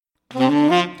This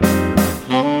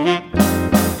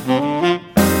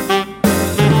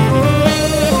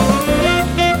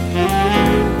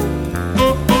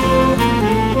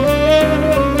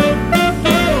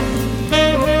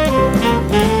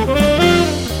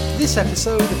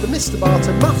episode of the Mr.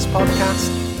 Barton Maths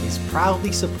Podcast is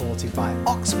proudly supported by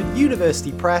Oxford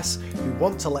University Press, who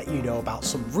want to let you know about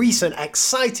some recent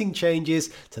exciting changes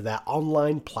to their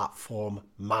online platform,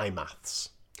 MyMaths.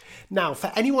 Now,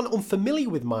 for anyone unfamiliar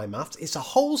with MyMaths, it's a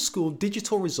whole school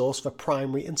digital resource for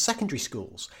primary and secondary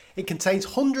schools. It contains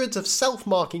hundreds of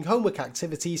self-marking homework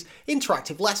activities,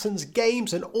 interactive lessons,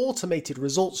 games and automated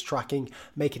results tracking,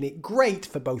 making it great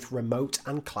for both remote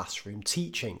and classroom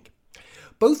teaching.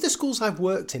 Both the schools I've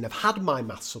worked in have had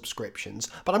MyMaths subscriptions,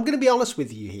 but I'm going to be honest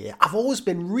with you here, I've always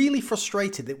been really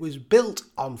frustrated that it was built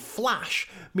on Flash,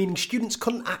 meaning students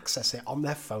couldn't access it on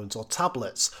their phones or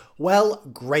tablets. Well,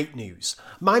 great news.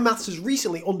 MyMaths has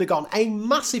recently undergone a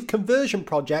massive conversion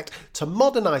project to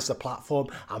modernise the platform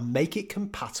and make it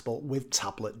compatible with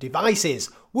tablet devices.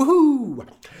 Woohoo!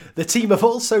 The team have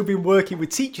also been working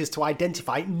with teachers to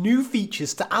identify new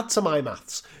features to add to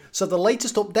MyMaths. So the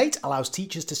latest update allows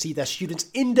teachers to see their students'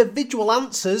 individual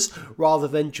answers rather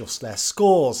than just their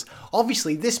scores.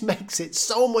 Obviously, this makes it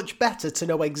so much better to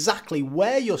know exactly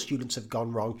where your students have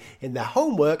gone wrong in their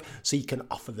homework so you can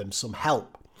offer them some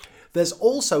help. There's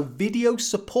also video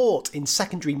support in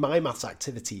secondary MyMaths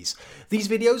activities. These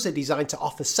videos are designed to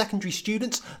offer secondary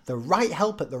students the right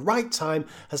help at the right time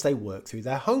as they work through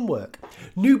their homework.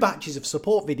 New batches of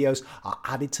support videos are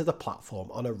added to the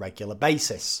platform on a regular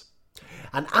basis.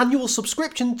 An annual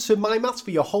subscription to MyMaths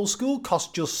for your whole school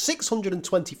costs just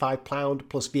 £625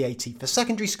 plus VAT for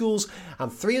secondary schools and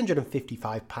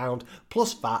 £355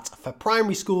 plus VAT for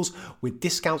primary schools, with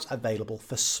discounts available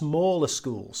for smaller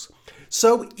schools.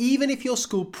 So even if your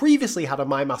school previously had a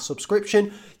MyMaths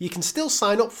subscription, you can still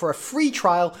sign up for a free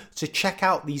trial to check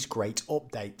out these great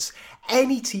updates.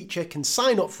 Any teacher can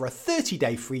sign up for a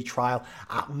 30-day free trial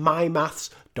at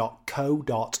mymaths.co.uk.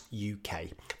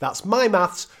 That's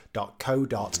mymaths.co.uk.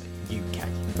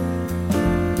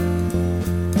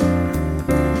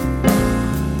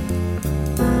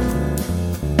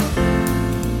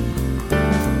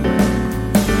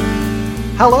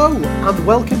 Hello and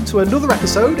welcome to another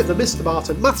episode of the Mr.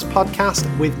 Barton Maths Podcast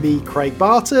with me, Craig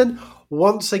Barton.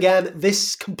 Once again,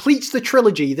 this completes the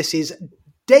trilogy. This is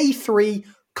day 3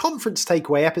 conference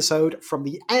takeaway episode from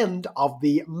the end of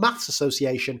the Maths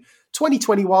Association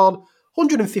 2021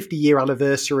 150 year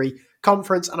anniversary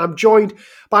conference, and I'm joined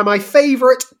by my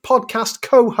favourite podcast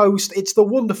co-host. It's the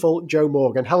wonderful Joe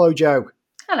Morgan. Hello, Joe.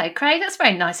 Hello, Craig. That's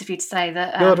very nice of you to say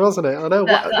that. Good, wasn't it? I know.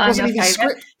 It wasn't even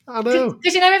script. I know.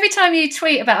 Because, every time you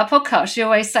tweet about a podcast, you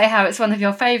always say how it's one of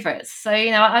your favourites. So,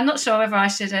 I'm not sure whether I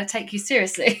should take you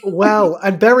seriously. Well,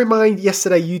 and bear in mind,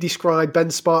 yesterday you described Ben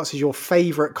Sparks as your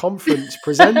favourite conference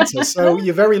presenter. So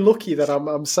you're very lucky that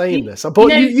I'm saying this. But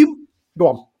you go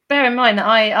on. Bear in mind that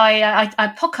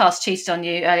I podcast cheated on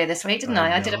you earlier this week, didn't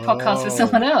I? I did a podcast with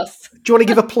someone else. Do you want to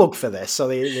give a plug for this so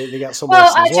they get some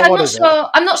listeners? Actually,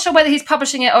 I'm not sure whether he's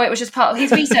publishing it or it was just part of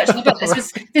his research on the book. This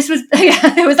was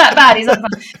yeah, it was that bad. He's not.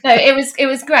 No, it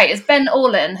was great. It's Ben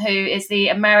Orlin, who is the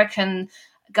American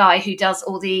guy who does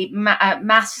all the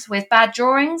maths with bad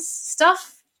drawings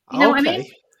stuff. You know what I mean?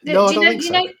 No, you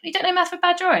don't know math with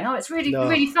bad drawing? Oh, it's really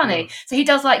funny. No. So he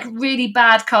does like really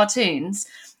bad cartoons,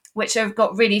 which have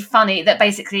got really funny, that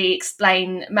basically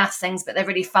explain maths things, but they're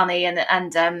really funny.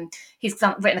 And he's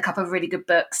written a couple of really good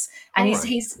books. And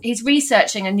he's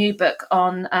researching a new book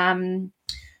on,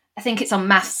 I think it's on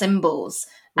math symbols.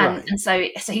 And so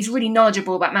he's really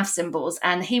knowledgeable about math symbols.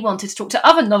 And he wanted to talk to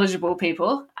other knowledgeable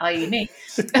people, i.e. me,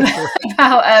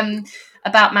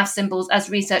 about math symbols as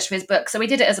research for his book. So we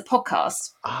did it as a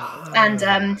podcast.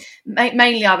 And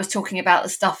mainly I was talking about the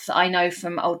stuff that I know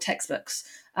from old textbooks.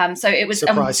 So it was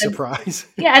surprise.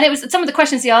 Yeah, and it was some of the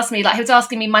questions he asked me. Like he was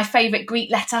asking me my favourite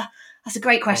Greek letter. That's a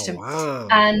great question. Oh, wow.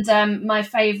 And my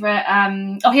favourite.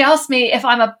 He asked me if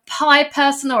I'm a pi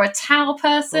person or a tau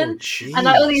person. Oh, and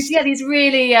like all these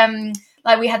really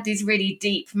like we had these really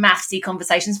deep mathsy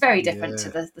conversations, very different to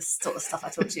the sort of stuff I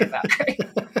talked to you about.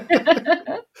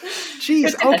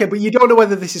 Jeez, okay, but you don't know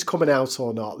whether this is coming out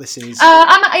or not. This is.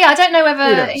 I don't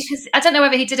know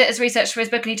whether he did it as research for his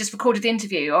book and he just recorded the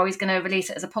interview, or he's going to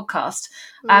release it as a podcast.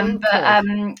 But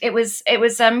it was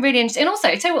really interesting. And also,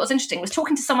 I tell you what was interesting was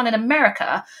talking to someone in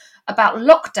America about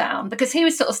lockdown, because he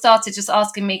was sort of started just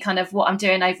asking me kind of what I'm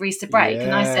doing over Easter break,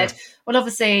 and I said, well,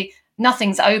 obviously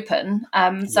nothing's open.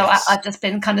 So Yes. I've just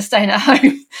been kind of staying at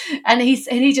home, and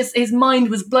his mind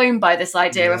was blown by this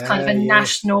idea of kind of a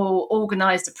national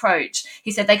organized approach.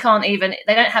 He said they don't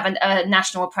have a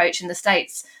national approach in the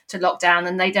States to lockdown,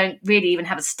 and they don't really even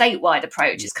have a statewide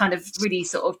approach. It's kind of really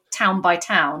sort of town by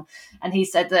town. And he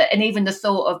said that, and even the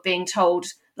thought of being told,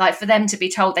 like for them to be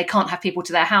told they can't have people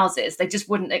to their houses, they just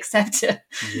wouldn't accept it.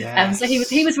 Yes. So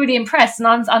he was really impressed, and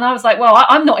I was like, well,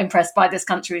 I'm not impressed by this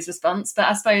country's response, but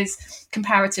I suppose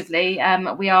comparatively,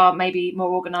 we are maybe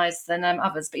more organised than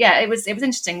others. But yeah, it was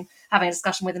interesting having a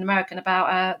discussion with an American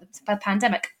about the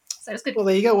pandemic. So it was good. Well,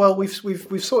 there you go. Well,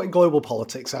 we've sorted global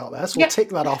politics out there, so we'll tick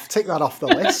that off the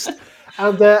list.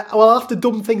 And I'll have to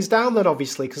dumb things down then,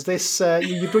 obviously, because this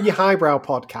you've done your highbrow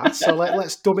podcast, so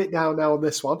let's dumb it down now on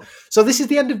this one. So this is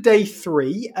the end of day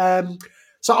 3.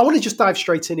 So I want to just dive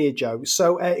straight in here, Joe.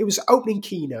 So it was opening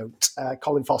keynote,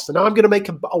 Colin Foster. Now I'm going to make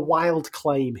a wild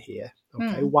claim here.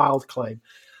 Okay, wild claim.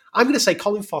 I'm going to say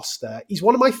Colin Foster, he's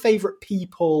one of my favourite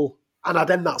people, and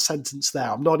I'd end that sentence there.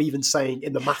 I'm not even saying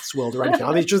in the maths world or anything.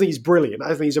 I just think he's brilliant. I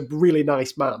think he's a really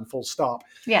nice man, full stop.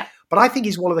 Yeah. But I think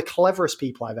he's one of the cleverest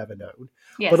people I've ever known,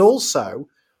 yes. but also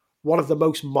one of the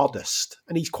most modest.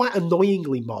 And he's quite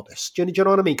annoyingly modest. Do you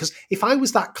know what I mean? Because if I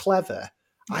was that clever,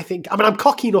 I'm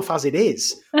cocky enough as it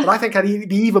is, but I think I'd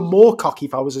be even more cocky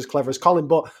if I was as clever as Colin.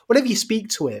 But whenever you speak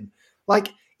to him, like,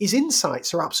 his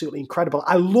insights are absolutely incredible.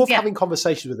 I love having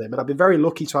conversations with him, and I've been very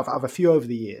lucky to have a few over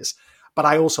the years. But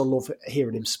I also love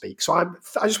hearing him speak. So I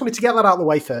just wanted to get that out of the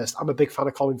way first. I'm a big fan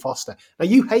of Colin Foster. Now,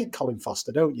 you hate Colin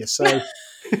Foster, don't you? So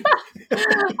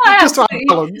just to have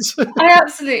balance. I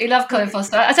absolutely love Colin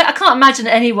Foster. I can't imagine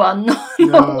anyone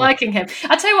not liking him.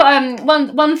 I tell you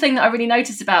what, one thing that I really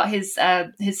noticed about his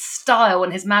style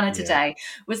and his manner today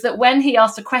was that when he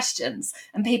asked the questions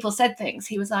and people said things,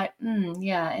 he was like, interesting.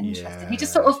 Yeah. He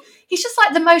just he's just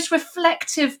like the most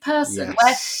reflective person.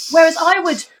 Yes. Whereas I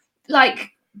would like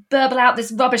burble out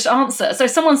this rubbish answer. So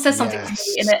if someone says something to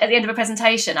me at the end of a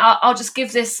presentation, I'll just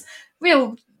give this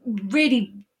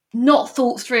really not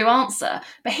thought through answer.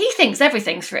 But he thinks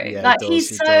everything through.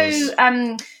 He's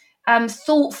so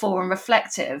thoughtful and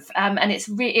reflective. And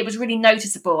it was really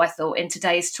noticeable, I thought, in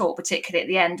today's talk, particularly at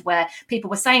the end, where people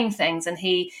were saying things and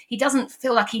he doesn't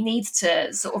feel like he needs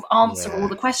to sort of answer all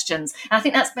the questions. And I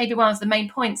think that's maybe one of the main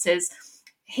points is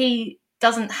he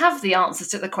doesn't have the answers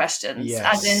to the questions.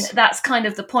 As in, that's kind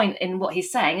of the point in what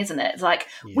he's saying, isn't it? It's like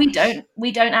we don't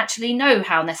actually know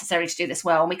how necessary to do this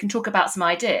well, and we can talk about some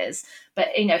ideas, but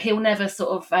he'll never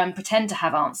sort of pretend to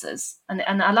have answers, and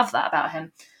I love that about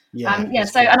him.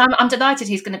 So and I'm delighted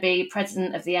he's going to be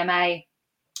president of the MA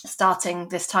starting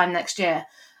this time next year.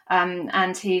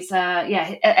 And he's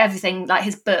everything, like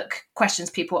his book, Questions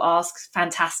People Ask,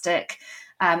 fantastic.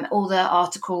 All the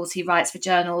articles he writes for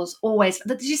journals, always.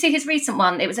 Did you see his recent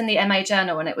one? It was in the MA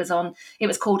Journal, and it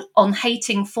was called On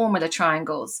Hating Formula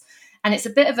Triangles. And it's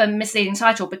a bit of a misleading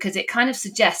title because it kind of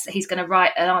suggests that he's going to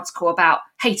write an article about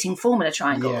hating formula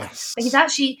triangles. Yes. But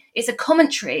it's a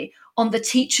commentary on the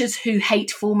teachers who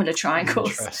hate formula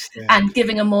triangles and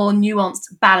giving a more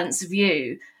nuanced, balanced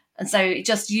view. And so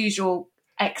just usual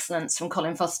excellence from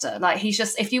Colin Foster. Like, he's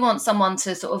just, if you want someone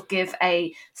to sort of give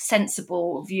a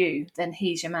sensible view, then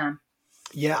he's your man.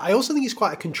 Yeah, I also think he's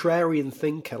quite a contrarian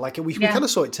thinker. Like we kind of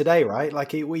saw it today, right?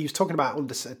 Like he was talking about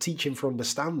teaching for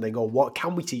understanding, or what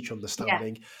can we teach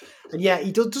understanding? Yeah. And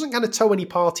he doesn't kind of toe any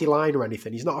party line or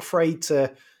anything. He's not afraid to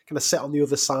kind of sit on the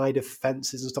other side of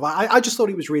fences and stuff. I just thought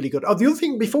it was really good. Oh, the other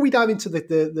thing, before we dive into the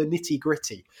nitty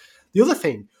gritty, the other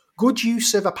thing, good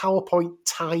use of a PowerPoint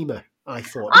timer. I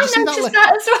thought. I noticed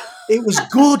that as well. It was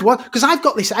good, because I've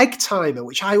got this egg timer,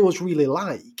 which I always really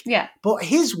like. Yeah. But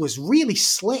his was really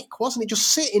slick, wasn't it? Just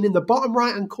sitting in the bottom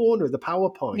right-hand corner of the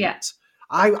PowerPoint. Yeah.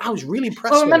 I was really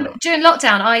impressed. Well, remember during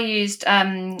lockdown, I used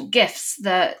GIFs.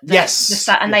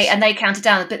 And they counted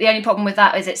down. But the only problem with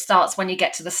that is it starts when you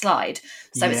get to the slide,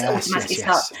 so it automatically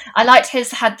starts. I liked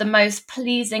his had the most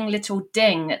pleasing little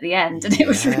ding at the end, and it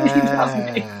was really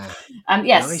lovely.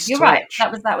 Yes, nice you're touch.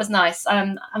 Right. That was nice.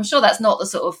 I'm sure that's not the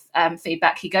sort of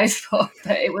feedback he goes for,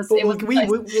 but it was.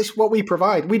 It's what we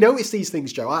provide. We notice these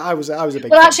things, Joe. I was a big.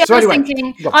 Well, actually,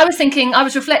 I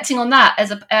was reflecting on that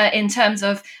as in terms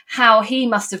of how he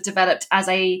must have developed as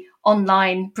a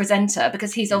online presenter,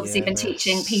 because he's obviously been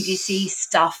teaching PGC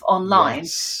stuff online.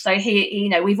 So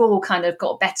he we've all kind of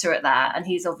got better at that, and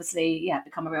he's obviously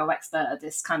become a real expert at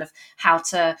this kind of how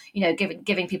to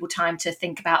giving people time to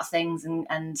think about things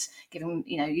and giving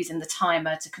using the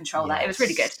timer to control that. It was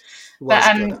really good.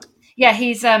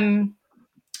 He's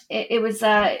it was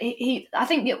he I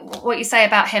think what you say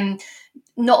about him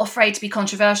not afraid to be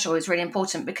controversial is really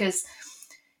important, because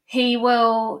he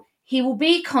he will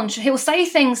be he will say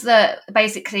things that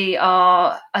basically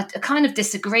are kind of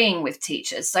disagreeing with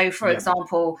teachers. So, for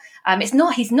example,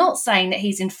 he's not saying that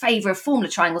he's in favour of formula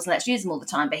triangles and let's use them all the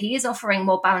time, but he is offering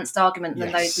more balanced argument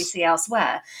than those we see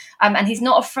elsewhere. And he's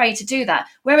not afraid to do that.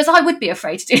 Whereas I would be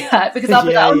afraid to do that because I'll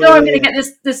be like, I'm going to get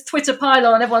this Twitter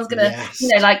pile and everyone's going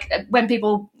to, like when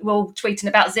people will tweeting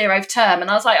about zero term. And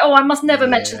I was like, I must never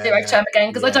mention zero term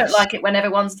again because I don't like it when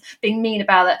everyone's being mean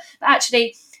about it. But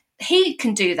actually, he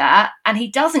can do that and he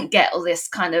doesn't get all this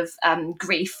kind of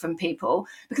grief from people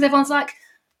because everyone's like,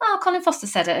 oh, Colin Foster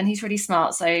said it and he's really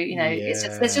smart. So,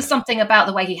 there's just something about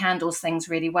the way he handles things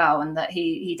really well and that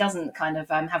he doesn't kind of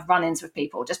have run-ins with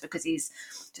people just because he's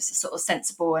just a sort of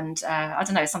sensible and I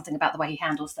don't know, something about the way he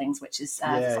handles things, which is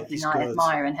something I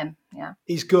admire in him. Yeah,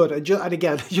 he's good. And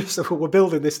again, just we're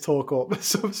building this talk up,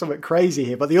 something crazy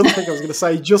here. But the other thing I was going to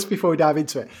say just before we dive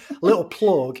into it, a little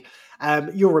plug.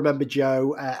 You'll remember,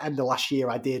 Joe, end of last year,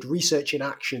 I did Research in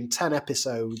Action, 10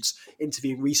 episodes,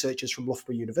 interviewing researchers from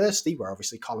Loughborough University, where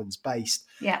obviously Colin's based.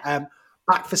 Yeah.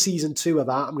 Back for season 2 of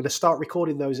that. I'm going to start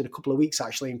recording those in a couple of weeks,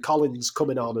 actually, and Colin's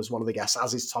coming on as one of the guests,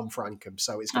 as is Tom Frankham.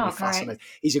 So it's going to be fascinating.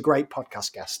 He's a great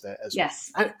podcast guest as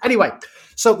well. Anyway,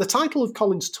 so the title of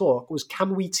Colin's talk was,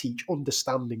 Can We Teach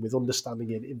Understanding, with understanding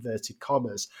in inverted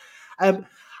commas?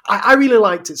 I really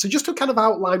liked it. So just to kind of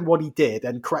outline what he did,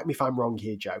 and correct me if I'm wrong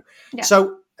here, Joe. Yeah.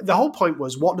 So the whole point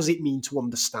was, what does it mean to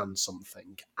understand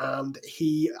something? And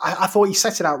I thought he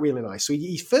set it out really nice. So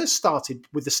he first started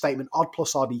with the statement, odd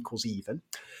plus odd equals even,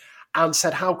 and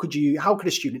said, how could a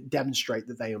student demonstrate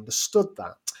that they understood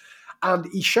that? And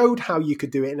he showed how you could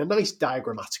do it in a nice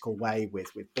diagrammatical way with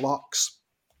blocks,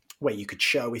 where you could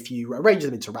show if you arrange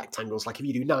them into rectangles, like if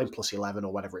you do 9 plus 11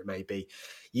 or whatever it may be,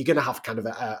 you're going to have kind of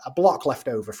a block left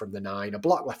over from the 9, a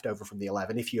block left over from the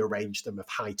 11 if you arrange them of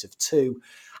height of 2.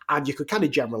 And you could kind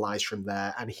of generalize from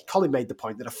there. And Colin made the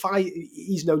point that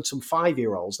he's known some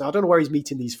 5-year-olds. Now, I don't know where he's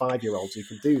meeting these 5-year-olds who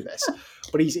can do this,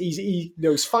 but he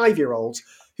knows 5-year-olds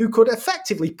who could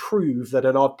effectively prove that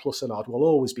an odd plus an odd will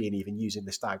always be an even using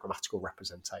this diagrammatical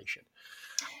representation.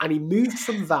 And he moved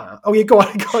from that. Oh yeah, go on.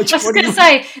 I was just going to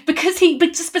say, because he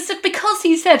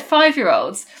said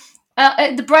 5-year-olds.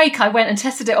 At the break, I went and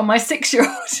tested it on my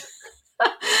 6-year-old, and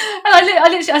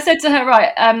I said to her,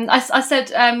 right. I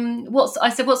said, what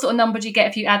sort of number do you get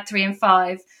if you add 3 and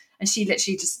 5? And she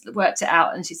literally just worked it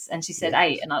out, and she said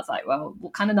 8, and I was like, well,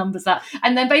 what kind of number is that?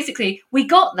 And then basically we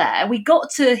got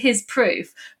to his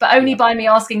proof, but only by me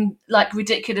asking like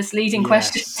ridiculous leading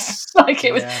questions. Like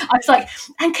it was, I was like,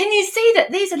 and can you see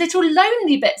that these are little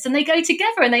lonely bits, and they go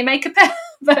together and they make a pair?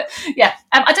 But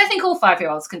I don't think all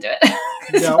 5-year-olds can do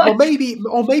it. No, or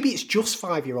maybe it's just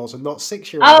 5-year-olds and not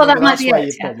 6-year-olds. Oh, that might be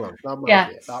it.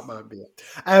 That might be it.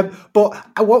 But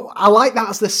I like that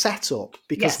as the setup,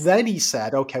 because then he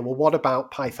said, okay, well, what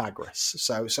about Pythagoras?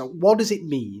 So what does it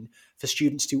mean for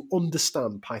students to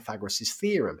understand Pythagoras'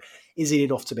 theorem? Is it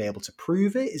enough to be able to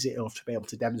prove it? Is it enough to be able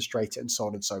to demonstrate it, and so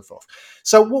on and so forth?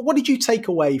 So what did you take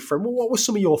away from, what were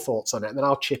some of your thoughts on it? And then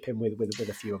I'll chip in with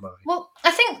a few of mine. Well,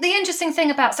 I think the interesting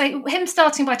thing about, so him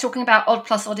starting by talking about odd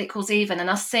plus odd equals even, and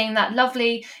us seeing that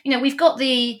lovely, we've got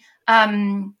the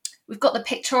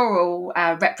pictorial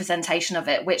representation of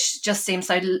it, which just seems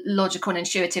so logical and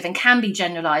intuitive and can be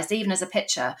generalized even as a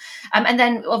picture. And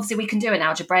then obviously we can do an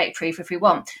algebraic proof if we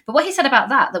want. But what he said about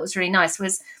that was really nice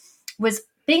was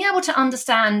being able to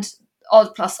understand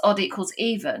odd plus odd equals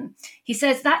even. He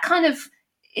says that kind of,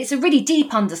 it's a really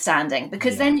deep understanding,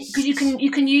 because then you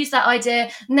can use that idea.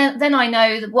 Then I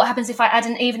know that what happens if I add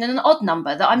an even and an odd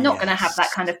number, that I'm not going to have that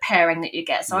kind of pairing that you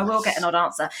get. So I will get an odd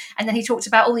answer. And then he talked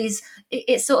about all these,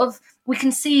 it's sort of, we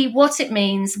can see what it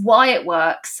means, why it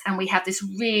works. And we have this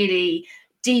really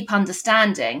deep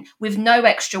understanding with no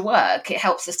extra work. It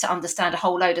helps us to understand a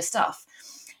whole load of stuff.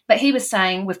 But he was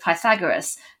saying with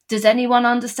Pythagoras, does anyone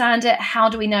understand it? How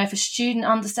do we know if a student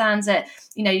understands it?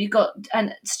 You've got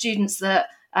students that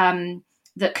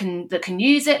can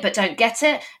use it but don't get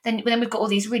it. Then we've got all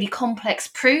these really complex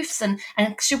proofs. And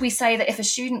should we say that if a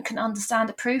student can understand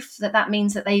a proof, that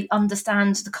means that they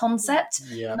understand the concept?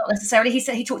 Yeah. Not necessarily.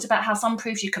 He talked about how some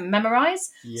proofs you can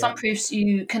memorize, some proofs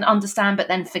you can understand but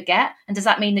then forget. And does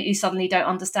that mean that you suddenly don't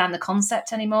understand the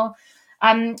concept anymore?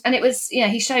 And it was,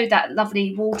 he showed that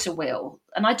lovely water wheel.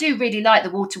 And I do really like the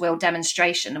water wheel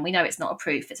demonstration. And we know it's not a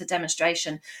proof, it's a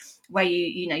demonstration where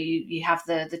you have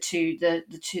the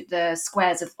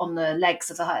squares on the legs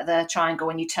of the triangle,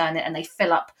 and you turn it and they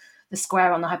fill up the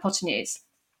square on the hypotenuse.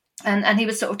 And he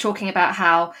was sort of talking about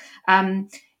how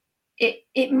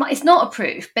it's not a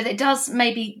proof, but it does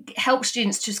maybe help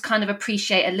students just kind of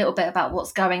appreciate a little bit about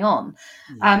what's going on.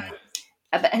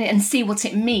 and see what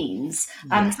it means.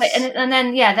 Yes.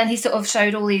 Then he sort of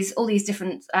showed all these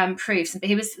different proofs.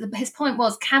 His point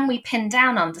was, can we pin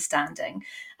down understanding?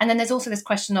 And then there's also this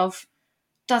question of,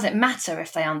 does it matter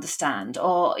if they understand,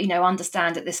 or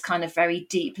understand at this kind of very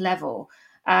deep level?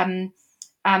 And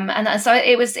so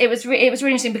it was really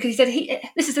interesting, because he said,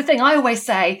 this is the thing I always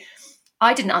say,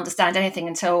 I didn't understand anything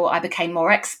until I became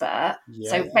more expert.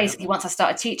 So basically, once I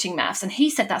started teaching maths, and he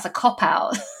said that's a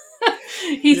cop-out.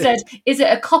 He said, is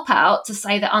it a cop-out to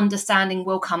say that understanding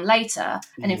will come later?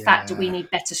 And in fact, do we need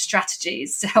better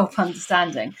strategies to help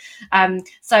understanding?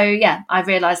 I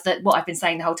realised that what I've been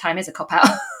saying the whole time is a cop-out.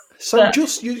 So a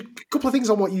couple of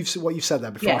things on what you've said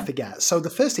there before I forget. So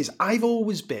the first is, I've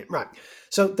always been, right,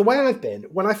 so the way I've been,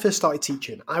 when I first started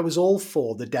teaching, I was all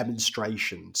for the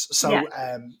demonstrations. So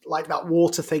like that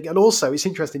water thing. And also, it's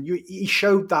interesting, he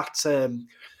showed that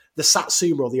the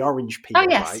satsuma, or the orange peel,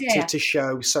 to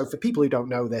show. So for people who don't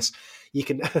know this, you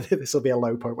can, this will be a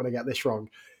low point when I get this wrong,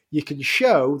 you can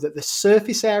show that the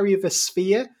surface area of a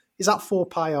sphere is at 4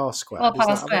 pi r squared. 4 pi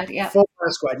r squared, 4 pi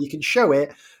r squared. You can show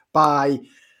it by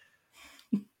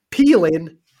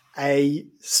peeling I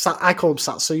call them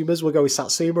satsumas. We'll go with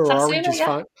satsuma, or orange is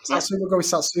fine. Satsuma, we'll go with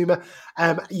satsuma.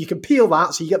 You can peel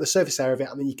that, so you get the surface area of it,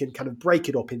 and then you can kind of break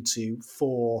it up into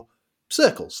 4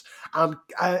 circles. And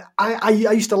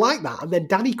I used to like that. And then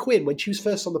Danny Quinn, when she was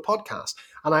first on the podcast,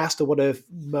 and I asked her what her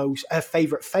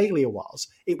favourite failure was,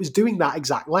 it was doing that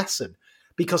exact lesson.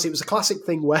 Because it was a classic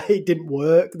thing where it didn't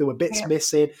work, there were bits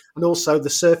missing, and also the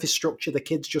surface structure, the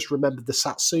kids just remembered the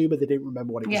satsuma, they didn't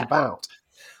remember what it was about.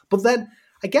 But then,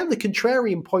 again, the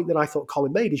contrarian point that I thought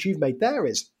Colin made, as you've made there,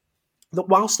 is that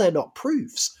whilst they're not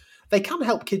proofs, they can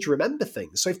help kids remember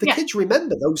things. So if the kids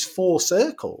remember those 4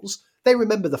 circles, they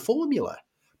remember the formula.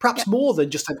 Perhaps more than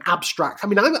just an abstract. I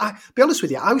mean, I'll be honest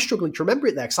with you, I was struggling to remember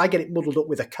it there, because I get it muddled up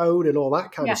with a cone and all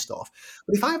that kind of stuff.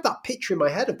 But if I have that picture in my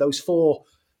head of those 4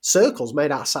 circles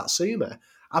made out of satsuma,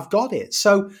 I've got it.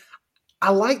 So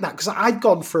I like that, because I've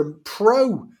gone from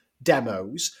pro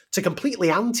demos to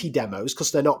completely anti-demos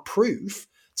because they're not proof,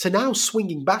 to now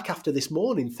swinging back after this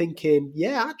morning thinking,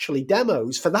 actually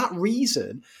demos, for that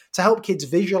reason, to help kids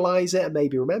visualize it and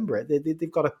maybe remember it,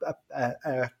 they've got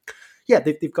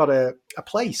they've got a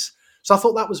place. So I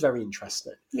thought that was very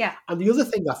interesting. Yeah. And the other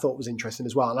thing I thought was interesting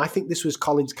as well, and I think this was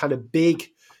Colin's kind of big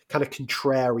kind of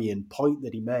contrarian point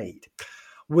that he made,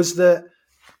 was that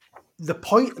the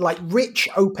point, like rich,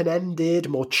 open-ended,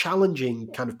 more challenging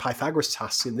kind of Pythagoras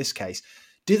tasks in this case,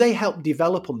 do they help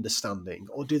develop understanding,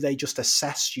 or do they just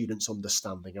assess students'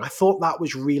 understanding? And I thought that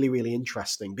was really, really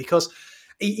interesting, because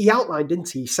he outlined, didn't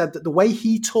he? He said that the way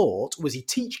he taught was he'd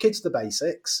teach kids the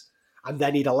basics, and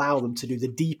then he'd allow them to do the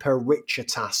deeper, richer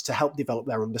tasks to help develop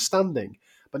their understanding.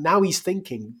 But now he's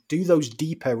thinking, do those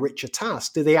deeper, richer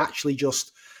tasks, do they actually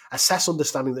just assess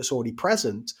understanding that's already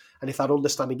present? And if that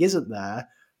understanding isn't there,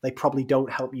 they probably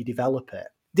don't help you develop it.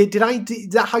 Is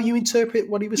that how you interpret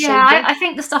what he was saying? Yeah, I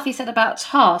think the stuff he said about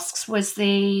tasks was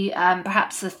the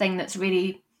perhaps the thing that's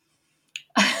really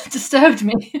disturbed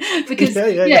me, because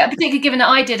particularly given that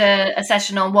I did a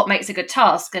session on what makes a good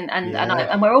task,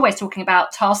 and we're always talking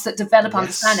about tasks that develop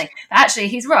understanding. But actually,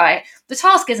 he's right. The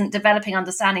task isn't developing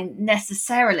understanding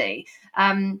necessarily.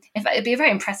 In fact, it'd be a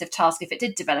very impressive task if it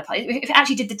did develop. If it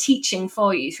actually did the teaching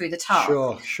for you through the task.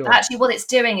 Sure. But actually, what it's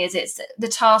doing is the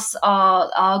tasks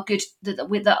are good.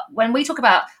 When we talk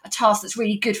about a task that's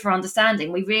really good for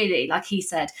understanding, we really, like he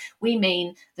said, we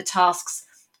mean the tasks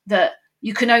that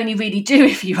you can only really do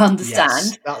if you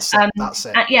understand. Yes, that's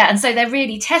it. And so they're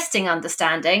really testing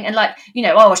understanding, and a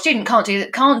student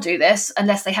can't do this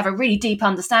unless they have a really deep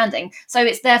understanding. So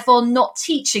it's therefore not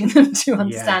teaching them to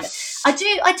understand it. I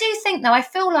do think, though, I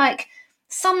feel like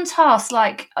some tasks,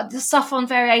 like the stuff on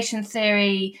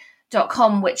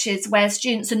variationtheory.com, which is where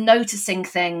students are noticing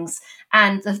things,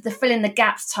 and the fill in the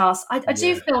gaps task, I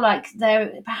do feel like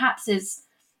there perhaps is,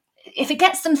 if it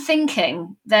gets them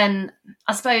thinking, then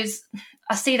I suppose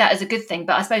I see that as a good thing,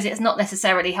 but I suppose it's not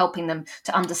necessarily helping them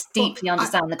to deeply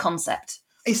understand the concept.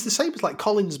 It's the same as like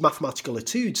Colin's mathematical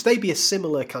etudes. They'd be a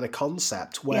similar kind of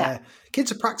concept where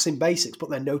kids are practicing basics, but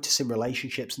they're noticing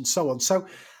relationships and so on. So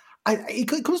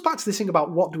it comes back to this thing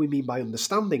about what do we mean by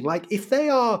understanding? Like if they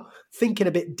are thinking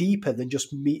a bit deeper than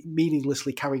just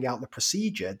meaninglessly carrying out the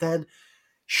procedure, then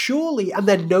surely, and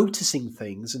they're noticing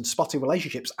things and spotting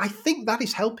relationships, I think that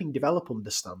is helping develop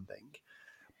understanding.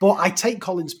 But I take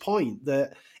Colin's point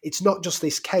that it's not just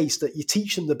this case that you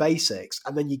teach them the basics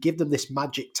and then you give them this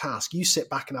magic task. You sit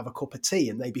back and have a cup of tea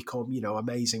and they become,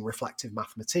 amazing reflective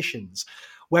mathematicians.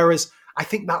 Whereas I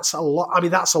think that's a lot. I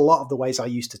mean, that's a lot of the ways I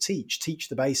used to teach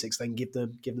the basics, then give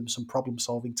them some problem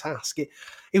solving task. It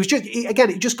was just,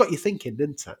 again, it just got you thinking,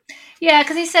 didn't it? Yeah,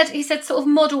 because he said sort of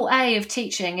model A of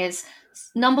teaching is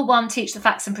number one, teach the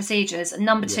facts and procedures, and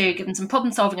number two, give them some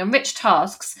problem solving and rich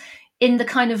tasks in the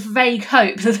kind of vague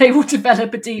hope that they will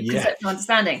develop a deep conceptual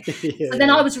understanding. So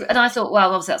then I thought, well,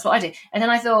 obviously that's what I do. And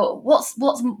then I thought, what's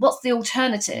the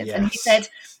alternative? Yes. And he said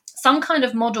some kind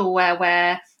of model where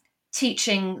we're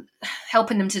teaching,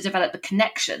 helping them to develop the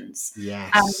connections.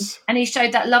 Yes. And he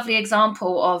showed that lovely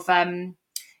example of,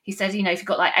 he said, if you've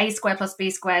got like a squared plus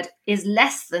b squared is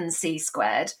less than c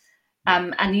squared,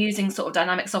 and using sort of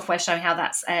dynamic software showing how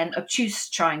that's an obtuse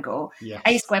triangle. Yes.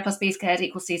 A squared plus b squared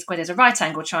equals c squared is a right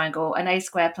angle triangle, and a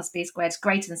squared plus b squared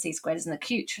greater than c squared is an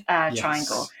acute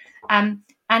triangle. And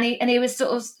he was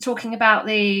sort of talking about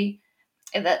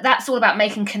that's all about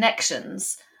making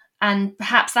connections, and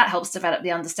perhaps that helps develop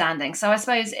the understanding. So I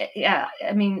suppose,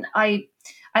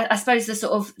 I suppose the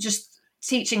sort of just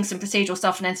teaching some procedural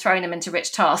stuff and then throwing them into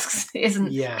rich tasks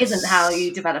isn't how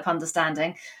you develop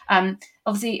understanding.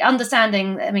 Obviously,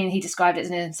 understanding, he described it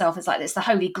in himself as like it's the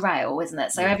holy grail, isn't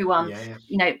it? So everyone,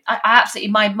 I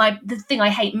absolutely, the thing I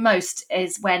hate most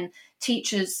is when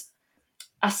teachers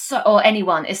or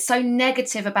anyone is so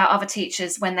negative about other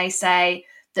teachers when they say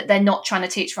that they're not trying to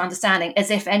teach for understanding, as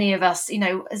if any of us,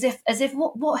 as if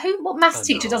what maths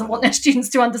teacher doesn't want their students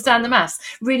to understand the maths.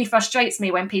 Really frustrates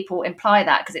me when people imply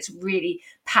that, because it's really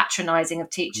patronizing of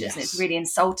teachers. And it's really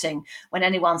insulting when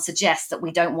anyone suggests that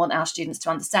we don't want our students to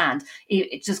understand.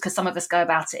 It's just because some of us go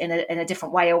about it in a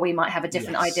different way, or we might have a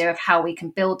different idea of how we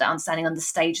can build that understanding on the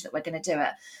stage that we're going to do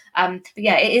it. But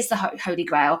yeah, it is the holy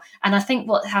grail. And I think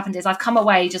what happened is I've come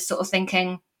away just sort of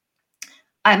thinking,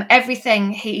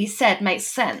 everything he said makes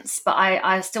sense, but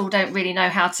I still don't really know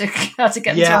how to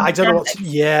get. I don't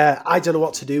know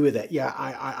what to do with it. Yeah,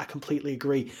 I completely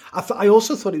agree. I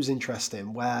also thought it was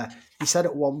interesting where he said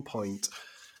at one point,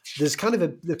 there's kind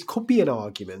of there could be an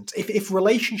argument if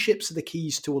relationships are the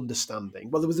keys to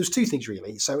understanding. Well, there's two things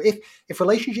really. So if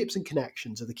relationships and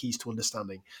connections are the keys to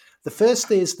understanding, the first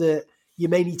is that you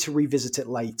may need to revisit it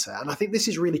later, and I think this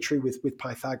is really true with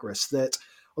Pythagoras, that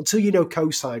until you know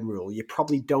cosine rule, you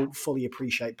probably don't fully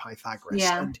appreciate Pythagoras.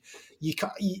 Yeah. And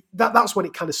that's when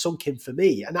it kind of sunk in for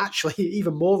me. And actually,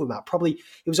 even more than that, probably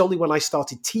it was only when I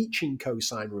started teaching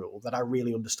cosine rule that I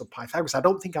really understood Pythagoras. I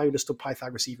don't think I understood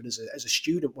Pythagoras even as a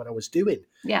student when I was doing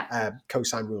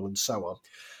cosine rule and so on.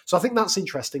 So I think that's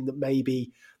interesting that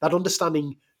maybe that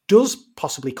understanding does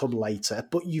possibly come later,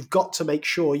 but you've got to make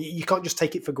sure you can't just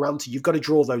take it for granted. You've got to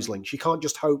draw those links. You can't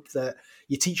just hope that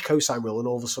you teach cosine rule and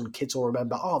all of a sudden kids will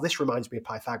remember, oh, this reminds me of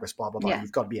Pythagoras, blah, blah, blah. Yeah.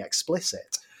 You've got to be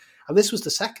explicit. And this was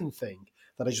the second thing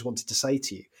that I just wanted to say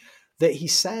to you, that he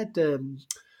said that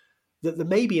there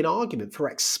may be an argument for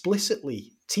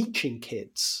explicitly teaching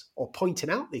kids or pointing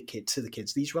out to the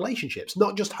kids these relationships,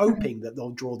 not just hoping that they'll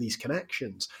draw these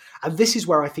connections. And this is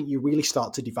where I think you really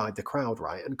start to divide the crowd,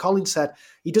 right? And Colin said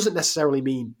he doesn't necessarily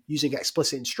mean using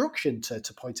explicit instruction to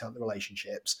point out the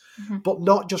relationships, but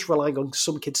not just relying on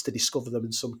some kids to discover them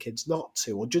and some kids not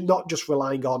to, or not just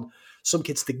relying on some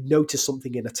kids to notice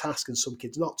something in a task and some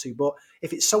kids not to. But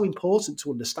if it's so important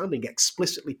to understanding,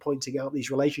 explicitly pointing out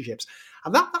these relationships,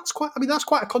 and that's quite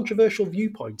a controversial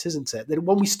viewpoint, isn't it? That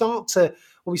when we start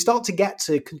to get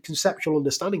to conceptual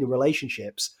understanding of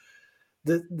relationships,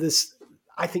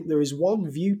 I think there is one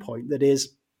viewpoint that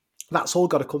is that's all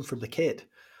got to come from the kid.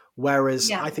 Whereas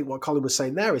I think what Colin was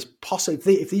saying there is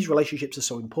possibly if these relationships are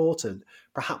so important,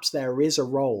 perhaps there is a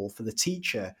role for the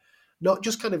teacher, not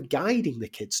just kind of guiding the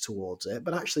kids towards it,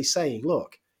 but actually saying,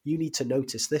 look, you need to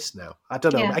notice this now. I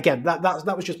don't know. Yeah. Again, that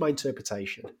was just my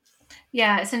interpretation.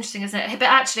 Yeah, it's interesting, isn't it? But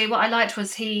actually what I liked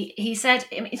was he said,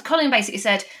 Colin basically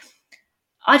said,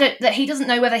 that he doesn't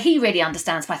know whether he really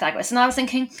understands Pythagoras. And I was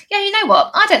thinking, yeah, you know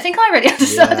what? I don't think I really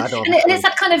understand. Yeah, and it's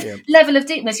that kind of level of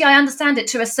deepness. Yeah, I understand it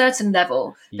to a certain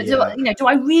level, but do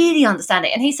I really understand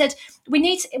it? And he said, when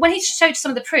he showed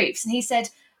some of the proofs, and he said,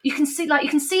 you can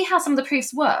see how some of the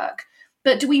proofs work,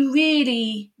 but do we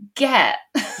really get,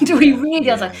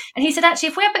 understand? And he said, actually,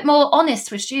 if we're a bit more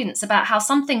honest with students about how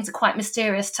some things are quite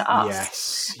mysterious to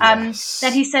us,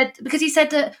 then he said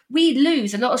that we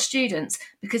lose a lot of students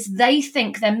because they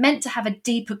think they're meant to have a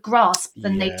deeper grasp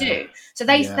than they do. So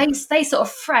they sort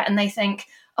of fret and they think,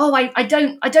 oh, I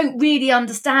don't really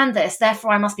understand this,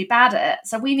 therefore I must be bad at it.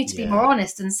 So we need to be more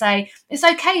honest and say it's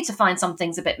okay to find some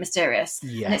things a bit mysterious,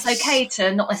 and it's okay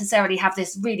to not necessarily have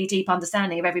this really deep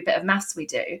understanding of every bit of maths we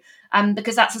do,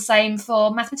 because that's the same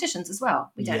for mathematicians as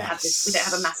well. We don't have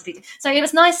a massively. So it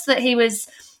was nice that he was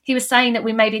saying that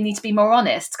we maybe need to be more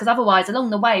honest, because otherwise along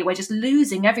the way we're just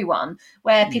losing everyone,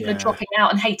 where people are dropping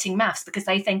out and hating maths because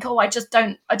they think, oh, I just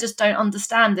don't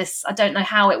understand this, I don't know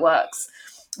how it works.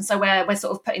 And so we're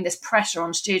sort of putting this pressure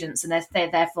on students, and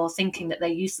they're therefore thinking that they're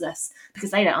useless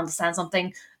because they don't understand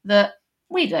something that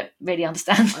we don't really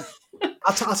understand.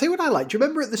 I'll tell you what I like. Do you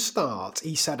remember at the start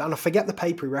he said, and I forget the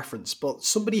paper he referenced, but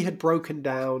somebody had broken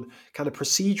down kind of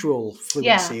procedural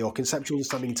fluency or conceptual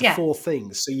understanding into 4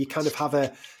 things. So you kind of have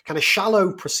a kind of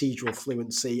shallow procedural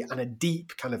fluency and a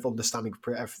deep kind of understanding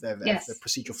of the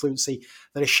procedural fluency,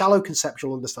 then a shallow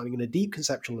conceptual understanding and a deep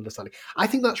conceptual understanding. I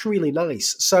think that's really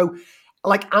nice. So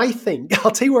like, I think,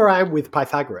 I'll tell you where I am with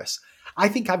Pythagoras. I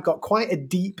think I've got quite a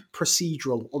deep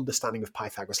procedural understanding of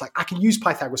Pythagoras. Like, I can use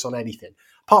Pythagoras on anything,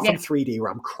 apart from 3D,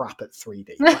 where I'm crap at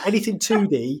 3D. But anything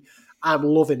 2D, I'm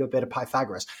loving a bit of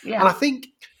Pythagoras. Yeah. And I think,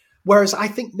 whereas I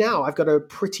think now I've got a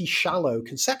pretty shallow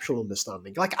conceptual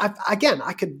understanding. Like,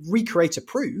 I could recreate a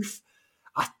proof.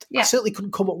 I certainly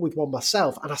couldn't come up with one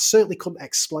myself, and I certainly couldn't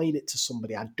explain it to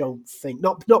somebody, I don't think.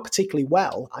 Not particularly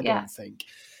well, I don't think.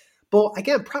 But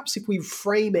again, perhaps if we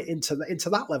frame it into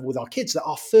that level with our kids, that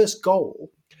our first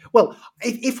goal, well,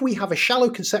 if we have a shallow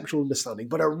conceptual understanding,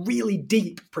 but a really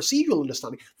deep procedural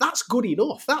understanding, that's good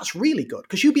enough. That's really good,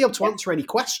 because you'll be able to answer any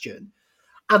question.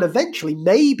 And eventually,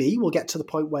 maybe we'll get to the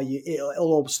point where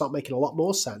it'll all start making a lot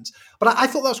more sense. But I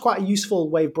thought that was quite a useful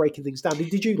way of breaking things down.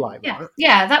 Did you like that?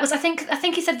 Yeah, that was, I think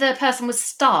he said the person was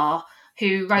Starr,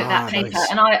 who wrote that paper,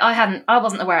 nice. And I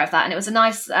wasn't aware of that, and it was a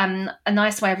nice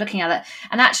way of looking at it.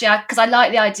 And actually, because I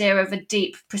like the idea of a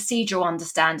deep procedural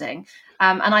understanding,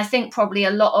 and I think probably a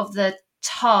lot of the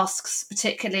tasks,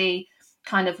 particularly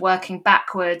kind of working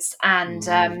backwards, and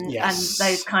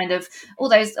those kind of all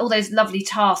those lovely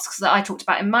tasks that I talked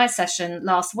about in my session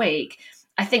last week,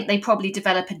 I think they probably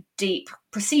develop a deep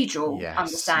procedural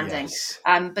understanding,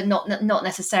 but not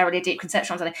necessarily a deep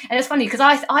conceptual understanding. And it's funny because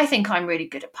I think I'm really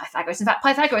good at Pythagoras. In fact,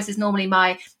 Pythagoras is normally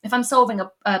if I'm solving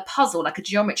a puzzle, like a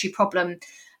geometry problem.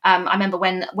 I remember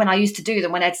when I used to do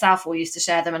them, when Ed Southall used to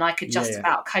share them, and I could just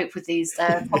about cope with these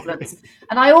problems.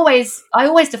 And I always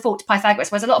default to Pythagoras,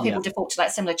 whereas a lot of people default to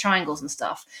like similar triangles and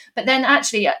stuff. But then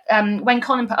actually, when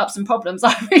Colin put up some problems,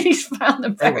 I really found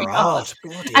them very hard.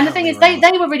 And the thing is, they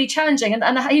were really challenging.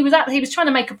 And he was trying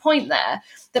to make a point there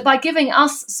that by giving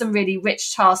us some really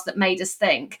rich tasks that made us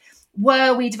think,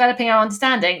 were we developing our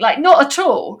understanding? Like, not at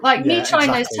all. Like, me trying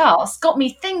those tasks got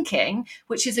me thinking,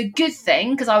 which is a good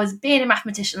thing, because I was being a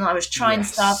mathematician and I was trying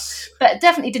stuff, but it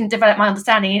definitely didn't develop my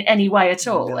understanding in any way at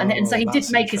all. And so he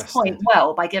did make his point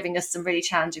well by giving us some really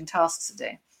challenging tasks to do.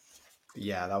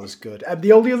 Yeah, that was good. And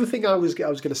the only other thing I was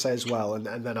going to say as well,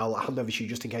 and then I'll hand over to you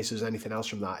just in case there's anything else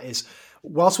from that, is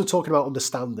whilst we're talking about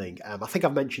understanding, I think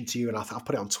I've mentioned to you, and I've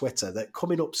put it on Twitter, that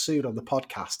coming up soon on the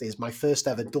podcast is my first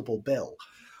ever double bill,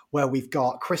 where we've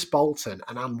got Chris Bolton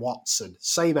and Anne Watson,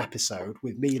 same episode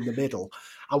with me in the middle.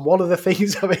 And one of the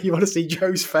things, I mean, you want to see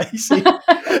Joe's face,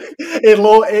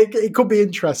 it could be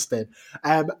interesting.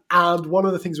 And one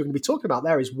of the things we're going to be talking about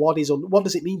there is what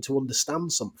does it mean to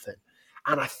understand something?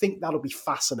 And I think that'll be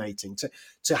fascinating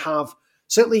to have,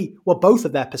 certainly, well, both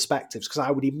of their perspectives, because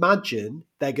I would imagine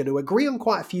they're going to agree on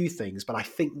quite a few things, but I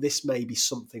think this may be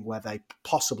something where they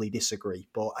possibly disagree.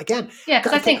 But again... Yeah,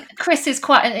 because I think Chris is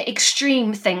quite an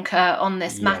extreme thinker on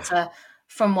this matter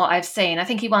from what I've seen. I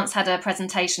think he once had a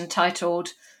presentation titled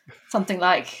something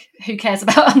like, who cares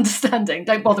about understanding?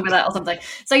 Don't bother with that or something.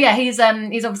 So yeah, he's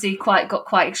obviously got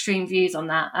quite extreme views on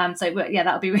that. So yeah,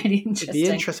 that'll be really interesting. It'd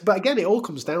be interesting. But again, it all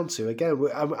comes down to,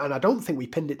 and I don't think we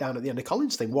pinned it down at the end of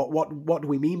Colin's thing. What do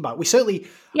we mean by, we certainly,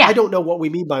 I don't know what we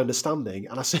mean by understanding,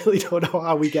 and I certainly don't know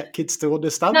how we get kids to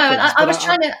understand things.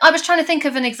 No, I was trying to think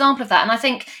of an example of that. And I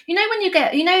think, when you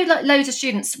get, like loads of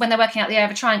students, when they're working out the area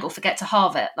of a triangle, forget to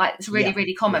halve it. Like, it's really,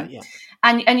 really common. Yeah.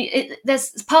 And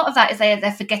there's part of that is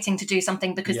they're forgetting to do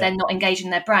something because they're not engaging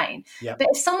their brain. Yeah. But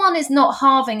if someone is not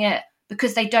halving it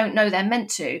because they don't know they're meant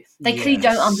to, they clearly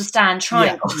don't understand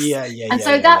triangles. And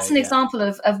so that's an example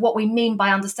of what we mean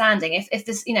by understanding. If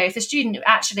the student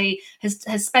actually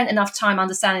has spent enough time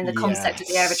understanding the concept of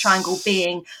the area of a triangle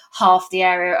being half the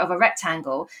area of a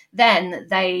rectangle, then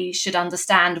they should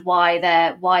understand why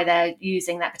they're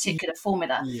using that particular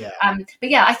formula. But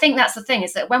yeah, I think that's the thing,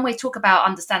 is that when we talk about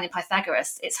understanding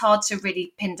Pythagoras, it's hard to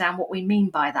really pin down what we mean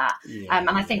by that. And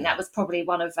I think that was probably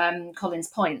one of Colin's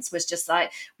points, was just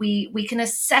like we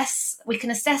we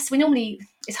can assess. We normally,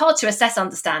 it's hard to assess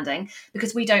understanding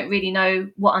because we don't really know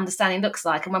what understanding looks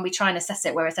like, and when we try and assess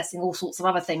it, we're assessing all sorts of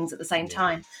other things at the same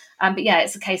time. But yeah,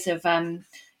 it's a case of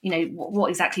what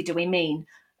exactly do we mean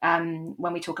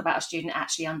when we talk about a student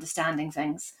actually understanding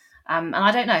things. And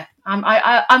I don't know.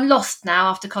 I'm lost now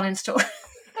after Colin's talk.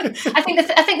 I think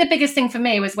the biggest thing for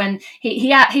me was when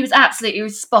he was absolutely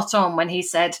spot on when he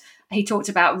said he talked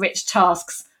about rich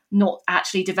tasks not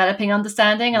actually developing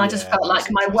understanding, and I just felt like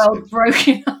my world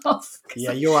broken off.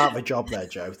 Yeah, you're out of a job there,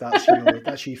 Joe. That's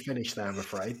you finished there, I'm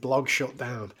afraid. Blog shut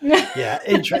down.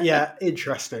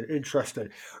 Interesting.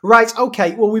 Right,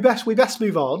 okay. Well, we best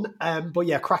move on. But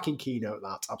yeah, cracking keynote.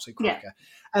 That absolute cracker.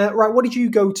 Right, what did you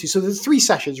go to? So there's 3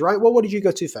 sessions, right? What did you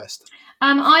go to first?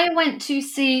 I went to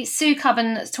see Sue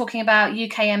Cubban talking about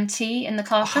UKMT in the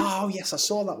classroom. Oh yes, I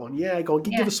saw that one. Yeah, go on.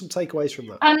 Give us some takeaways from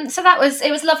that. So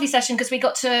it was a lovely session because we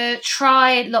got to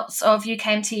try lots of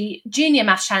UKMT junior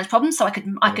maths challenge problems, so I could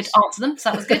answer them. So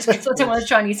that was good because I didn't want to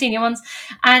try any senior ones.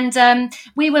 And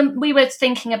we were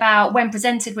thinking about, when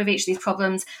presented with each of these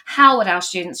problems, how would our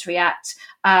students react?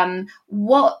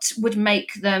 What would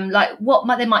make them, like, what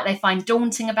might they find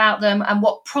daunting about them, and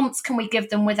what prompts can we give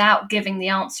them without giving the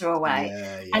answer away?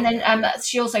 And then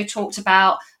she also talked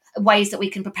about ways that we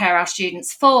can prepare our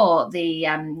students for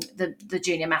the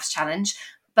junior maths challenge.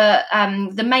 But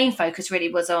the main focus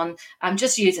really was on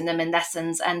just using them in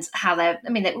lessons and how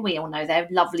we all know they're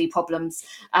lovely problems.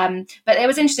 But it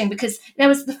was interesting because there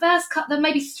was the first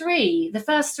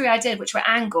first three I did, which were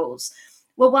angles,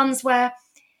 were ones where,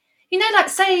 like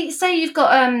say you've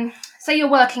got say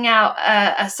you're working out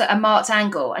a marked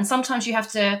angle, and sometimes you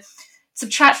have to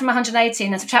subtract from 180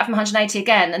 and then subtract from 180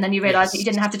 again, and then you realize that you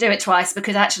didn't have to do it twice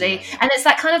because actually, and it's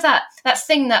that kind of that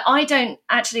thing that I don't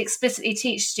actually explicitly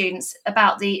teach students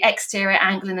about, the exterior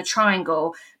angle in a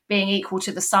triangle being equal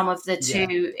to the sum of the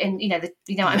two in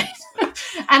what I mean.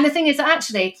 And the thing is that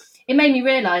actually it made me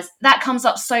realise that comes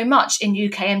up so much in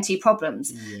UKMT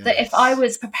problems, that if I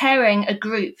was preparing a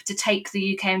group to take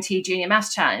the UKMT Junior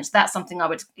Maths Challenge, that's something I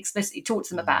would explicitly talk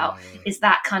to them about, is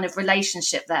that kind of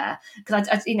relationship there. Because,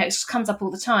 it comes up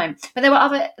all the time. But there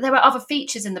were other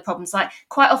features in the problems, like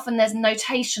quite often there's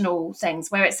notational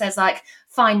things where it says, like,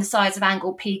 find the size of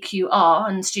angle PQR,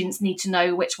 and students need to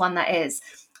know which one that is.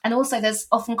 And also there's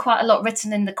often quite a lot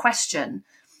written in the question.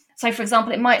 So, for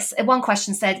example, one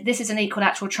question said, this is an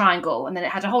equilateral triangle, and then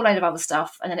it had a whole load of other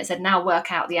stuff, and then it said, now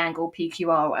work out the angle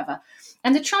PQR or whatever.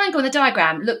 And the triangle in the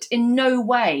diagram looked in no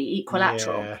way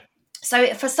equilateral. Yeah.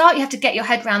 So for a start, you have to get your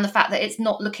head around the fact that it's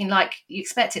not looking like you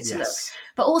expect it to look.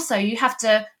 But also you have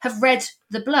to have read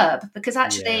the blurb, because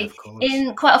actually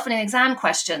quite often in exam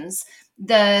questions,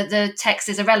 the text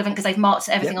is irrelevant because they've marked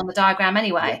everything on the diagram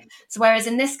anyway. So whereas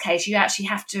in this case, you actually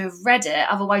have to have read it,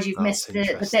 otherwise you've missed the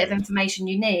bit of information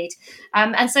you need.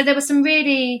 And so there were some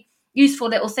really useful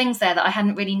little things there that I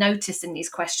hadn't really noticed in these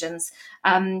questions.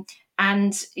 And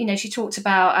she talked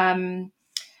about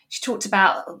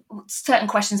certain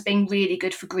questions being really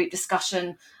good for group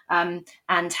discussion,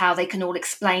 and how they can all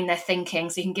explain their thinking.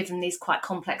 So you can give them these quite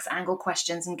complex angle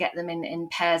questions and get them in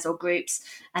pairs or groups,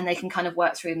 and they can kind of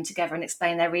work through them together and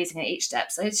explain their reasoning at each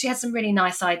step. So she had some really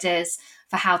nice ideas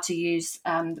for how to use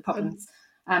the problems.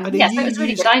 So it was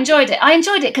really good. I enjoyed it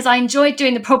because I enjoyed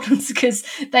doing the problems, because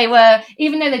they were,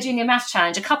 even though they're junior maths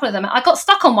challenge, a couple of them, I got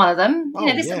stuck on one of them.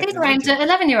 These were aimed at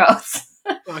 11-year-olds.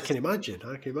 I can imagine.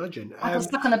 I got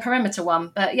stuck on the perimeter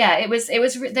one, but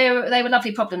they were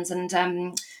lovely problems, and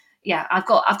I've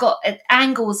got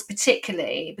angles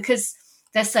particularly because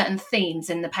there's certain themes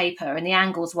in the paper, and the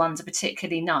angles ones are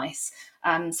particularly nice.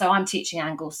 So I'm teaching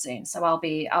angles soon, so I'll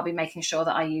be making sure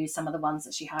that I use some of the ones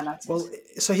that she highlighted. Well,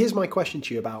 so here's my question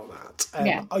to you about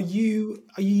that. Are you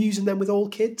using them with all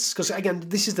kids? Because again,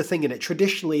 this is the thing in it.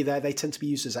 Traditionally, they tend to be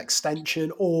used as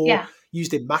extension or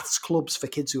used in maths clubs for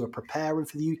kids who are preparing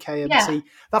for the UKMT.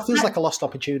 That feels like a lost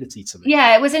opportunity to me.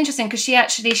 Yeah, it was interesting because she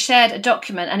actually shared a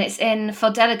document, and it's for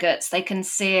delegates. They can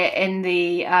see it in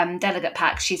the delegate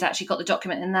pack. She's actually got the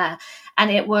document in there,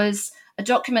 and it was a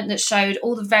document that showed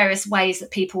all the various ways that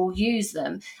people use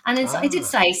them. And it did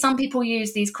say some people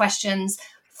use these questions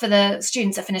for the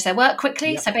students that finish their work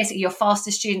quickly. So basically your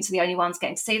fastest students are the only ones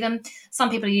getting to see them.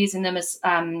 Some people are using them as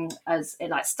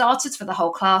like starters for the whole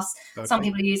class. Okay. Some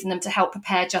people are using them to help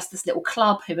prepare just this little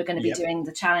club who are going to be doing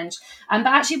the challenge. But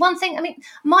actually one thing,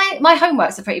 my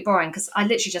homeworks are pretty boring because I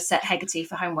literally just set Hegarty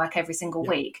for homework every single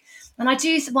week. And I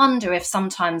do wonder if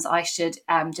sometimes I should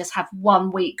just have 1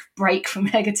 week break from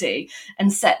Hegarty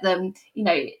and set them,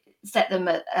 set them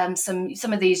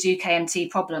some of these UKMT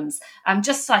problems,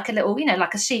 just like a little,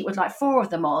 like a sheet with like 4 of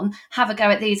them on. Have a go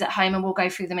at these at home, and we'll go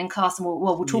through them in class, and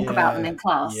we'll talk about them in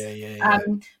class.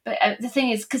 But the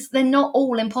thing is, because they're not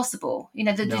all impossible,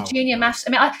 the junior maths. I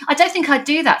mean, I don't think I'd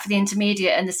do that for the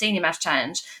intermediate and the senior maths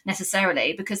challenge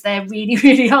necessarily, because they're really,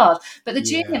 really hard. But the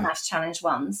junior maths challenge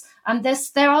ones,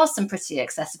 there are some pretty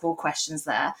accessible questions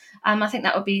there. I think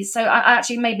that would be so. I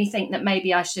actually made me think that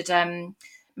maybe I should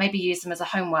maybe use them as a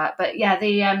homework. But yeah,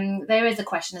 there is a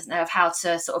question, isn't there, of how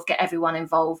to sort of get everyone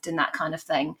involved in that kind of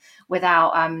thing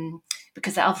without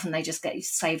because often they just get you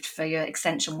saved for your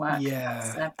extension work.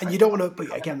 And you don't want to,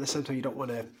 but again, at the same time, you don't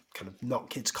want to kind of knock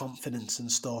kids' confidence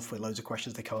and stuff with loads of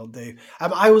questions they can't do.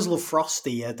 I always love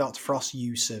Frosty, Dr. Frost's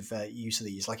use of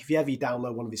these. Like if you ever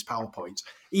download one of his PowerPoints,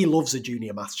 he loves a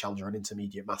junior maths challenge or an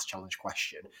intermediate maths challenge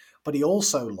question, but he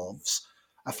also loves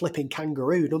a flipping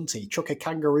kangaroo, doesn't he? Chuck a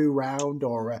kangaroo round,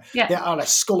 or a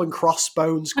skull and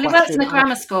crossbones question. Well, he works in a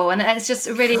grammar school, and it's just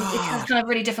really, it has kind of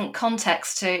really different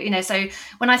context to, so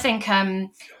when I think,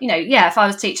 if I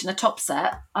was teaching a top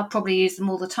set, I'd probably use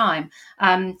them all the time.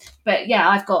 But yeah,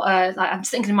 I've got, I'm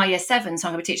thinking in my year 7, so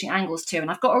I'm going to be teaching angles too, and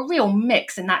I've got a real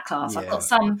mix in that class. I've got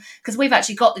some, because we've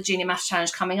actually got the junior maths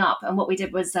challenge coming up, and what we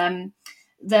did was,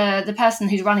 the person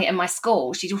who's running it in my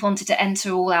school, she just wanted to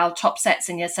enter all our top sets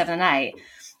in year 7 and 8.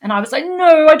 And I was like,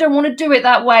 no, I don't want to do it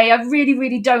that way. I really,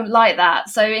 really don't like that.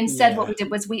 So instead, what we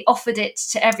did was we offered it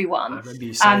to everyone. I remember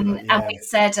you saying that, and we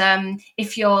said,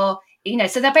 if you're,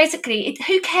 so they're basically,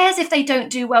 who cares if they don't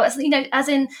do well? No, it's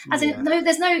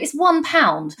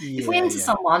 £1. If we enter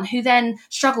someone who then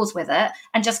struggles with it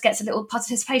and just gets a little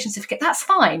participation certificate, that's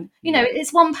fine.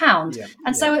 It's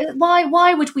 £1. So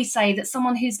why would we say that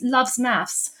someone who loves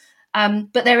maths,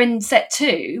 but they're in set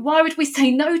 2, why would we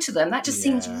say no to them? That just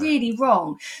seems really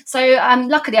wrong. So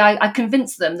luckily I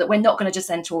convinced them that we're not going to just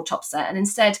enter all top set, and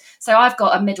instead, so I've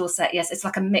got a middle set. Yes, it's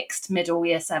like a mixed middle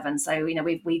year 7. So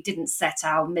we didn't set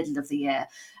our middle of the year,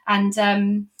 and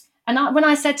when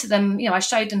I said to them, I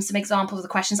showed them some examples of the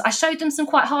questions. I showed them some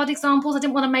quite hard examples. I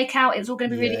didn't want to make out it was all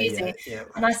going to be really easy.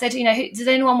 And I said, does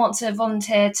anyone want to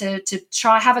volunteer to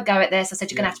try have a go at this? I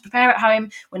said, you're going to have to prepare at home.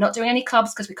 We're not doing any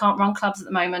clubs because we can't run clubs at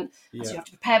the moment. So you have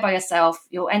to prepare by yourself.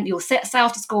 You'll sail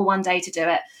to school one day to do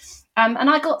it. And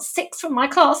I got 6 from my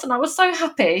class, and I was so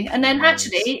happy. And then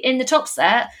actually in the top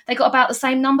set, they got about the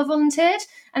same number volunteered.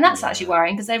 And that's actually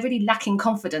worrying, because they're really lacking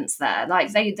confidence there.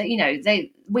 Like we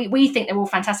think they're all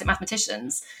fantastic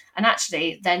mathematicians, and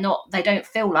actually they're not. They don't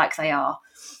feel like they are.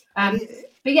 But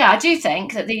yeah, I do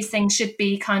think that these things should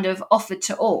be kind of offered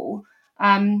to all.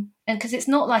 And because it's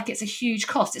not like it's a huge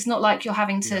cost. It's not like you're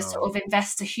having to sort of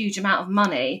invest a huge amount of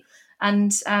money.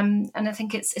 And I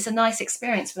think it's a nice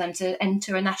experience for them to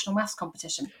enter a national maths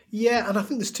competition. Yeah, and I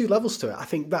think there's 2 levels to it. I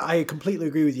think that I completely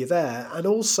agree with you there. And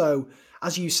also,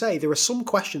 as you say, there are some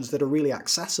questions that are really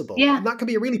accessible. Yeah. And that can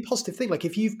be a really positive thing. Like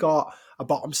if you've got a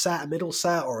bottom set, a middle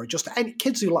set, or just any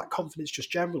kids who lack confidence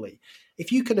just generally,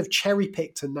 if you kind of cherry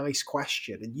picked a nice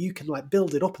question and you can like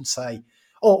build it up and say,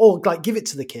 or like give it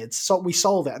to the kids, so we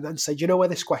solve it, and then say, do you know where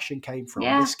this question came from?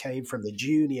 This came from the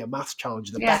junior maths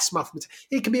challenge, the best mathematician.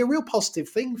 It can be a real positive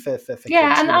thing for kids.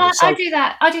 Yeah, and I do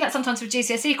that. I do that sometimes with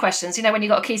GCSE questions. When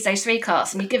you've got a Key Stage 3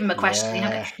 class and you give them a question, you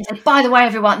say, by the way,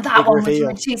 everyone, that one was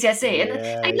from GCSE, and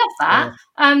they love that.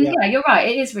 You're right.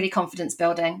 It is really confidence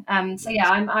building. I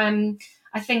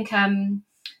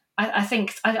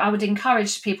think I would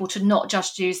encourage people to not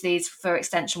just use these for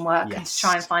extension work and to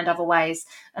try and find other ways.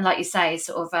 And like you say,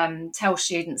 sort of tell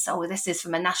students, this is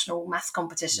from a national maths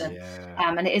competition.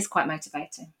 And it is quite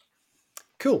motivating.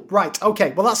 Cool. Right.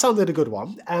 Okay. Well, that sounded a good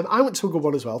one. I went to a good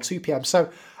one as well, 2 p.m. So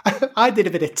I did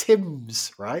a bit of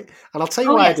Tim's, right? And I'll tell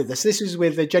you why I did this. This was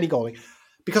with Jenny Golding.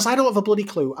 Because I don't have a bloody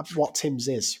clue what Tim's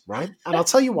is, right? And I'll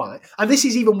tell you why. And this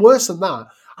is even worse than that.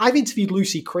 I've interviewed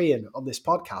Lucy Crean on this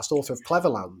podcast, author of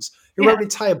Cleverlands, who wrote an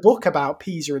entire book about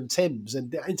Pisa and Tim's.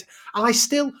 And I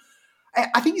think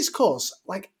it's because,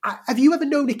 have you ever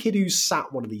known a kid who's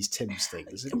sat one of these Tim's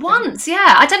things? Once,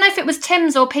 yeah. I don't know if it was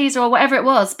Tim's or Pisa or whatever it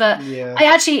was, but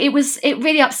it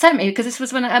really upset me, because this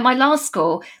was when at my last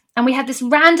school, and we had this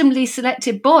randomly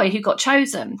selected boy who got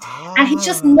chosen. And he's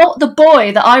just not the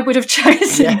boy that I would have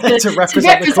chosen to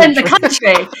represent the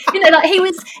country.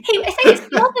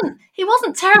 He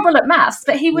wasn't terrible at maths,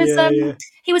 but he was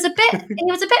he was a bit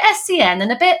SCN, and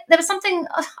there was something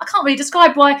I can't really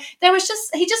describe why.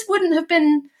 He just wouldn't have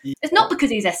been. It's not because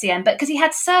he's SCN, but because he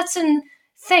had certain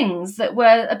things that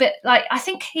were a bit like, I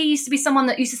think he used to be someone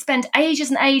that used to spend ages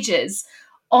and ages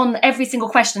on every single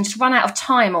question, just run out of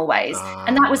time always.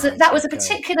 And that was a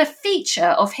particular feature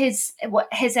of his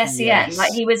SEN. Yes.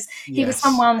 Like he was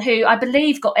someone who I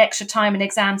believe got extra time in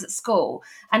exams at school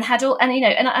and had all, and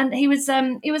and he was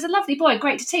a lovely boy,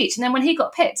 great to teach. And then when he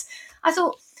got picked, I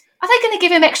thought, are they going to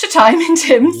give him extra time in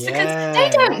TIMS? Because they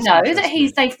don't know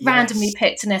that they've randomly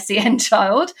picked an SEN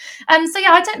child. So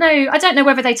yeah, I don't know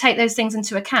whether they take those things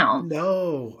into account.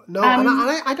 No, and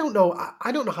I don't know.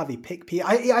 I don't know how they pick people.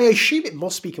 I assume it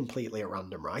must be completely at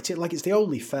random, right? It's the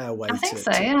only fair way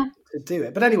to do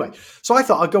it. But anyway, so I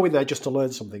thought I'd go in there just to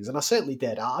learn some things, and I certainly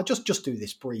did. I'll just do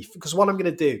this brief, because what I'm going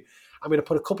to do, I'm going to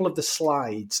put a couple of the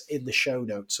slides in the show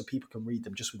notes so people can read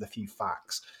them just with a few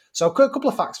facts. So a couple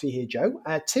of facts for you here, Joe.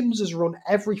 TIMS has run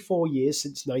every 4 years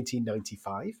since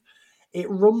 1995. It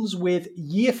runs with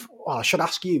I should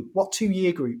ask you, what 2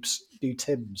 year groups do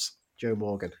TIMS, Joe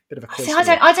Morgan? Bit of a quiz. See, I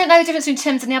don't know the difference between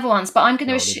TIMS and the other ones, but I'm going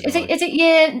to assume, is it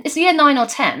year 9 or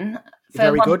 10?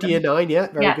 Very good, year 9, yeah,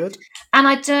 very good. And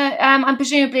I'm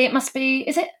presumably it must be.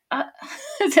 Is it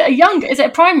a younger? Is it a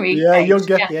primary? Yeah, age?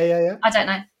 Younger. Yeah. I don't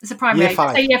know. It's a primary. Year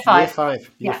 5. Age. Year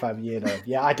 5. Year 5. Year 9.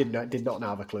 Yeah, I did not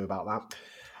have a clue about that.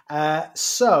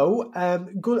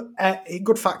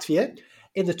 Good fact for you.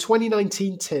 In the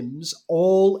 2019 TIMS,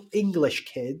 all English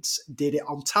kids did it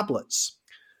on tablets.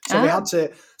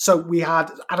 So we had,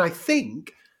 and I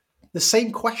think the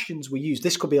same questions were used.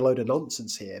 This could be a load of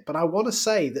nonsense here, but I want to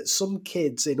say that some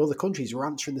kids in other countries were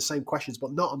answering the same questions,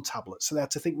 but not on tablets. So they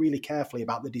had to think really carefully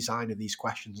about the design of these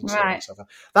questions and so on and so forth.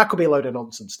 That could be a load of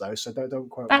nonsense, though. So don't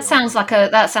quote. That sounds like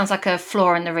a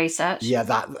flaw in the research.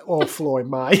 Yeah, or flaw in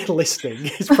my listing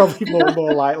is probably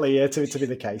more likely to be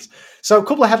the case. So a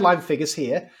couple of headline figures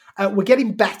here. We're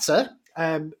getting better.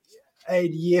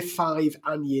 In year 5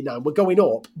 and year 9, we're going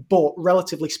up, but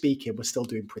relatively speaking, we're still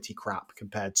doing pretty crap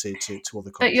compared to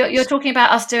other countries. But you're talking about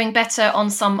us doing better on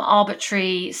some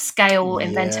arbitrary scale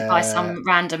invented by some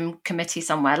random committee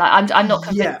somewhere. Like I'm not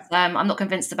convinced. I'm not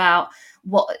convinced about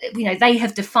what they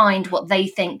have defined what they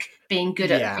think being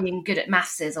good at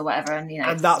maths is or whatever,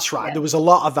 and that's right. There was a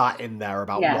lot of that in there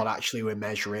about what actually we're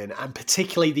measuring, and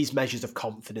particularly these measures of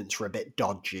confidence were a bit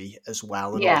dodgy as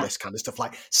well, and all this kind of stuff,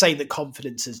 like saying that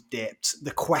confidence has dipped.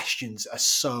 The questions are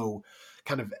so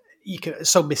kind of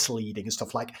so misleading and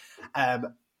stuff. Like I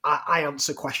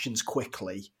answer questions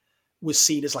quickly was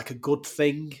seen as like a good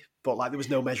thing, but like there was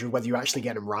no measure of whether you actually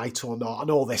get them right or not, and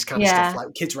all this kind of stuff,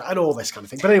 like kids and all this kind of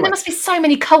thing. But anyway, there must be so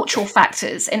many cultural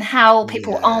factors in how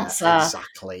people answer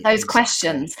those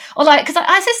questions. Or like, because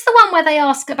is this the one where they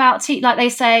ask about like they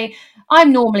say,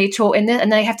 I'm normally taught in this,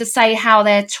 and they have to say how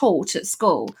they're taught at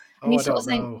school. And you sort of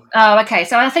think, okay.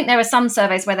 So I think there are some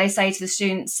surveys where they say to the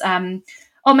students,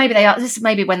 or maybe they are. This is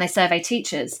maybe when they survey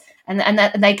teachers. And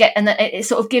it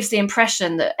sort of gives the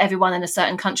impression that everyone in a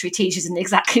certain country teaches in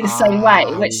exactly the same way,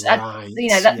 which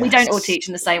we don't all teach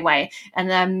in the same way.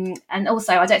 And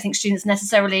also, I don't think students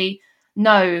necessarily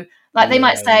know. Like they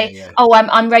might say, "Oh,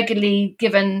 I'm regularly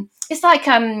given." It's like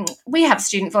we have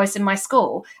Student Voice in my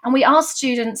school, and we ask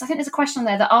students. I think there's a question on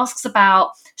there that asks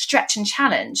about stretch and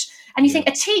challenge. And you think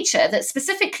a teacher that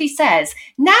specifically says,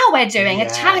 now we're doing a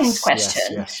challenge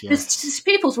question, the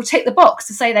pupils will tick the box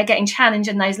to say they're getting challenged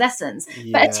in those lessons.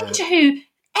 But a teacher who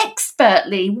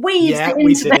expertly weaves it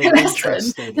into their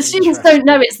lesson, the students don't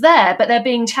know it's there, but they're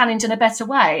being challenged in a better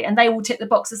way, and they will tick the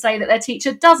box to say that their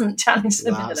teacher doesn't challenge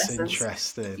them in the lessons.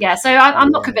 Interesting. Yeah, so I'm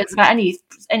not convinced about any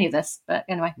of this, but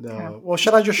anyway. No. Well,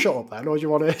 should I just shut up then, or do you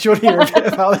want to hear a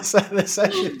bit about this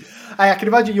session? I can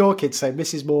imagine your kids saying,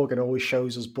 Mrs. Morgan always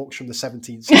shows us books from the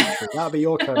 17th century. That'd be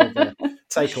your kind of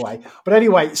takeaway. But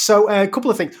anyway, so a couple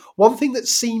of things. One thing that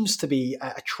seems to be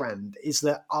a trend is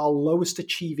that our lowest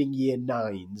achieving year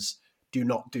 9s do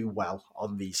not do well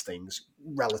on these things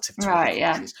relative to other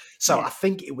countries. So I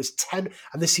think it was 10,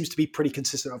 and this seems to be pretty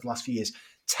consistent over the last few years,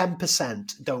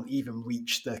 10% don't even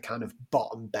reach the kind of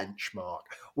bottom benchmark.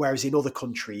 Whereas in other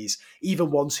countries,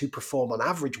 even ones who perform on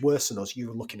average worse than us,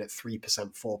 you're looking at 3%,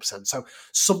 4%. So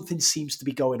something seems to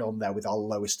be going on there with our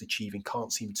lowest achieving,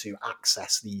 can't seem to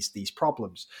access these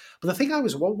problems. But the thing I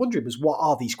was wondering was, what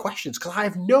are these questions? Because I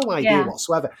have no idea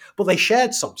whatsoever. But they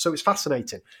shared some, so it's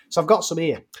fascinating. So I've got some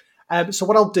here. So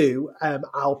what I'll do,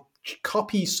 I'll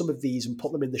copy some of these and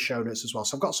put them in the show notes as well.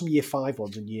 So I've got some year 5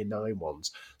 ones and year 9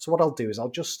 ones. So what I'll do is I'll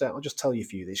just tell you a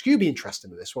few of these. You'll be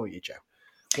interested in this, won't you, Joe?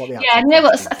 You know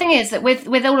what the thing is that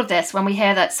with all of this, when we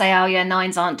hear that say our year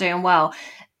 9s aren't doing well,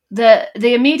 the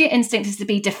immediate instinct is to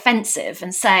be defensive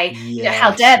and say,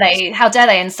 how dare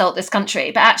they insult this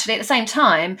country? But actually, at the same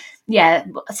time,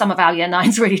 some of our year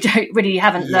 9s really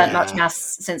haven't learnt much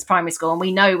maths since primary school, and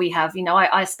we know we have.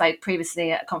 I spoke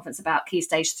previously at a conference about Key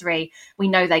Stage 3. We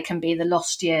know they can be the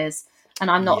lost years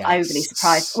And I'm not overly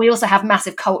surprised. We also have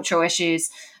massive cultural issues,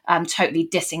 totally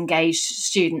disengaged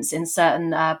students in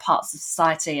certain parts of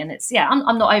society. And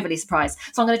I'm not overly surprised.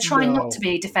 So I'm going to try not to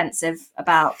be defensive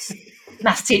about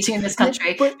maths teaching in this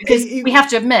country, because we have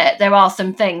to admit there are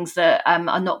some things that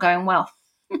are not going well.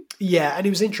 Yeah, and it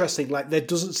was interesting. Like, there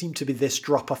doesn't seem to be this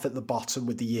drop off at the bottom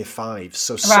with the year 5.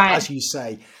 So as you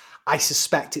say, I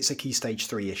suspect it's a Key Stage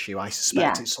 3 issue. I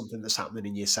suspect it's something that's happening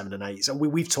in year 7 and 8. And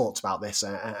we've talked about this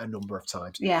a number of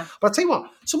times. Yeah. But I'll tell you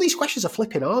what, some of these questions are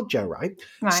flipping hard, Joe, right?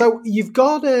 So you've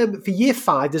got, for year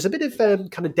 5, there's a bit of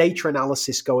kind of data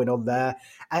analysis going on there,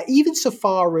 even so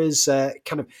far as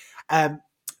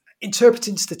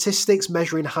interpreting statistics,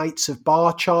 measuring heights of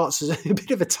bar charts. There's a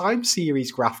bit of a time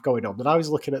series graph going on that I was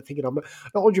looking at thinking I'm not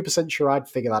 100% sure I'd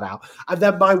figure that out. And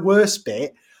then my worst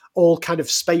bit, all kind of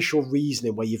spatial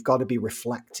reasoning, where you've got to be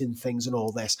reflecting things and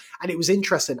all this. And it was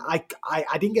interesting. I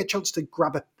didn't get a chance to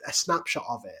grab a snapshot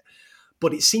of it,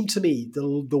 but it seemed to me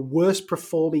the worst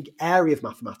performing area of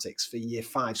mathematics for year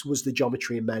 5 was the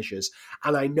geometry and measures.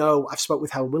 And I know I've spoke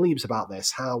with Helen Williams about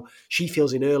this, how she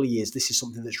feels in early years this is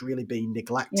something that's really been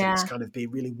neglected. Yeah. It's kind of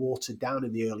been really watered down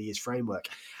in the early years framework.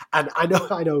 And I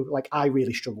know, like, I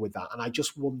really struggle with that. And I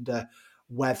just wonder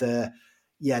whether,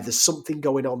 there's something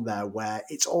going on there where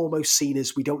it's almost seen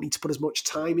as we don't need to put as much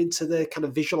time into the kind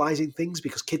of visualizing things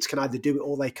because kids can either do it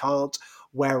or they can't.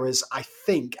 Whereas I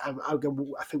think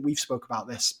we've spoke about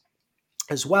this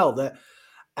as well, that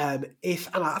and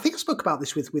I think I spoke about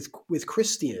this with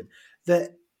Christian,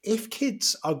 that if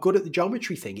kids are good at the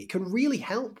geometry thing, it can really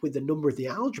help with the number of the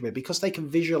algebra because they can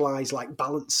visualize like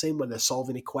balancing when they're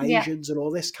solving equations and all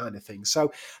this kind of thing.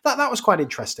 So that was quite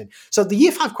interesting. So the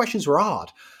year 5 questions were hard,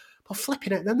 but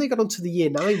flipping it, then they got onto the year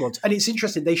 9 ones. And it's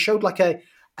interesting. They showed like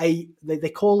they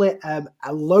call it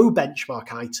a low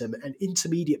benchmark item, an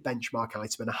intermediate benchmark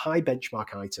item, and a high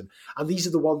benchmark item. And these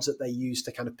are the ones that they use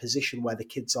to kind of position where the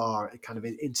kids are kind of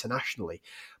internationally.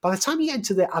 By the time you get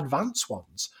into the advanced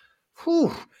ones,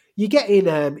 you get in,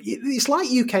 it's like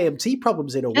UKMT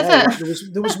problems in a way. Like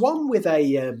there was one with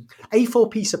a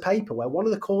A4 piece of paper where one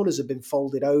of the corners had been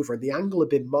folded over and the angle had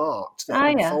been marked that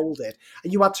had been folded,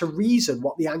 and you had to reason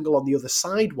what the angle on the other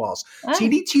side was. So you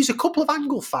need to use a couple of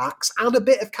angle facts and a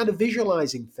bit of kind of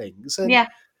visualizing things. And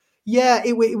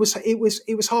it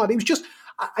was hard. It was just,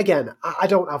 again, I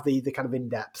don't have the kind of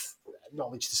in-depth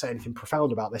knowledge to say anything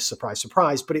profound about this,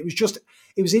 surprise, but it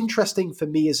was interesting for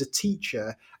me as a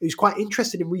teacher who's quite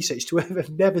interested in research to have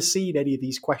never seen any of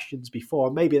these questions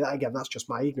before. Maybe that's just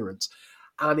my ignorance.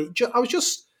 And I was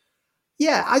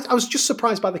just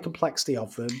surprised by the complexity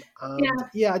of them. And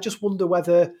I just wonder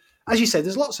whether, as you say,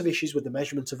 there's lots of issues with the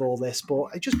measurement of all this, but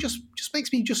it just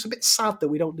makes me just a bit sad that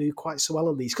we don't do quite so well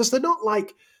on these, because they're not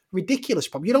like ridiculous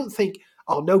problems. You don't think,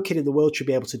 oh, no kid in the world should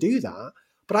be able to do that.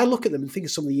 But I look at them and think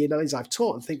of some of the year 9s I've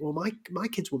taught and think, well, my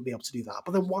kids wouldn't be able to do that.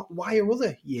 But then why are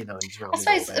other year 9s around?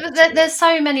 I suppose there's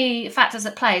so many factors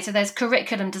at play. So there's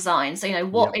curriculum design. So,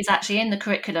 what is actually in the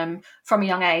curriculum from a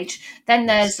young age. Then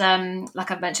there's,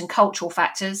 like I've mentioned, cultural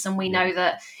factors. And we know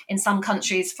that in some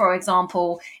countries, for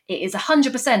example, it is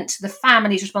 100% the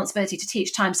family's responsibility to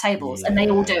teach times tables, and they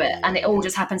all do it. And it all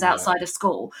just happens outside of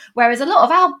school. Whereas a lot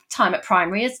of our time at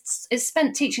primary is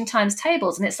spent teaching times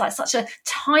tables. And it's like such a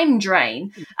time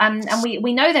drain. And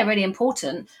we know they're really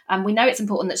important. And we know it's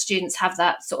important that students have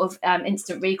that sort of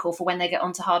instant recall for when they get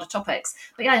onto harder topics.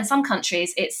 But in some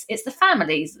countries, it's the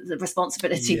family's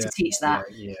responsibility to teach that.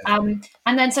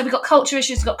 And then so we've got culture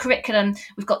issues, we've got curriculum,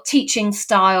 we've got teaching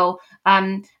style.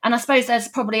 And I suppose there's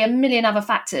probably a million other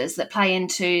factors that play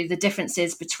into the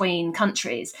differences between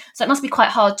countries. So it must be quite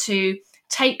hard to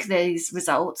take these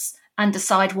results and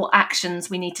decide what actions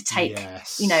we need to take.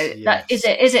 That is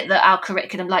it that our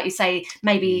curriculum, like you say,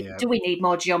 maybe do we need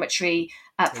more geometry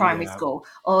at primary school,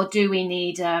 or do we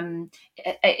need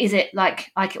is it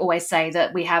like I always say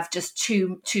that we have just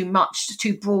too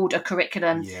broad a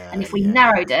curriculum, and if we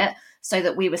narrowed it so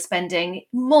that we were spending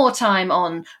more time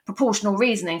on proportional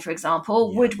reasoning, for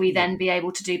example, would we then be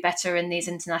able to do better in these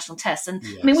international tests? And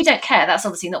I mean, we don't care. That's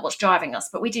obviously not what's driving us,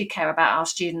 but we do care about our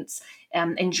students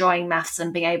enjoying maths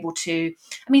and being able to,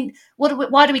 I mean,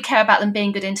 why do we care about them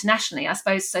being good internationally? I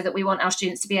suppose so that we want our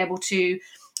students to be able to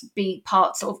be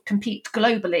sort of compete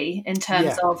globally in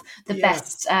terms of the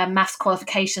best maths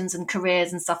qualifications and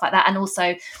careers and stuff like that. And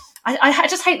also, I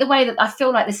just hate the way that I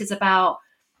feel like this is about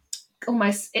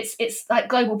almost it's like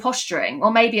global posturing,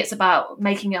 or maybe it's about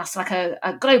making us like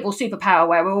a global superpower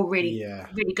where we're all really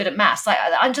good at maths. Like,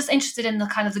 I'm just interested in the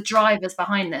kind of the drivers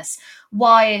behind this.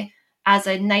 Why, as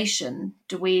a nation,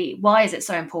 why is it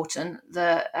so important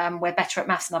that we're better at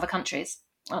maths than other countries?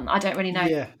 I don't really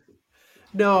know.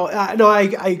 No,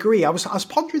 I agree. I was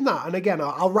pondering that, and again,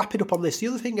 I'll wrap it up on this. The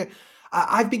other thing,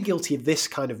 I've been guilty of this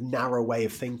kind of narrow way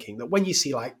of thinking, that when you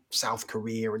see like South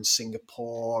Korea and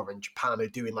Singapore and Japan are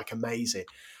doing like amazing,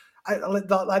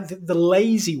 the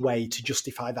lazy way to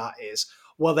justify that is,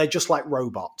 well, they're just like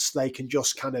robots. They can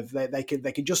just kind of they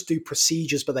can just do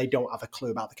procedures, but they don't have a clue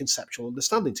about the conceptual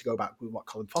understanding. To go back with what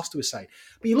Colin Foster was saying,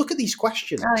 but you look at these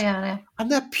questions,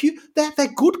 and they're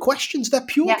good questions. They're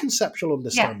pure conceptual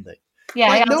understanding.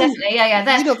 Definitely.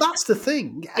 That's the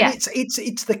thing, and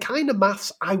it's the kind of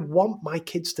maths I want my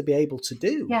kids to be able to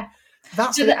do. Yeah.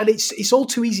 And it's all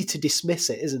too easy to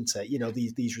dismiss it, isn't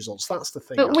it? These results. That's the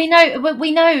thing. But we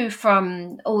know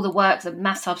from all the work that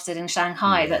Maths Hubs did in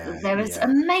Shanghai that there is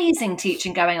amazing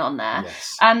teaching going on there.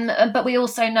 Yes. But we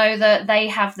also know that they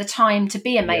have the time to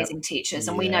be amazing teachers,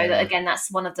 and we know that again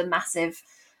that's one of the massive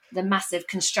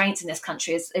constraints in this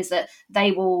country is that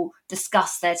they will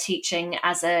discuss their teaching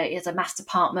as a maths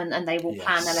department, and they will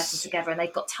plan their lessons together, and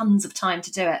they've got tons of time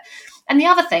to do it. And the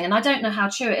other thing, and I don't know how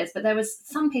true it is, but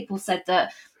some people said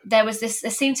that there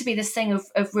seemed to be this thing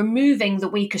of removing the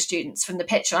weaker students from the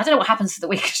picture. I don't know what happens to the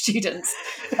weaker students,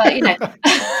 but I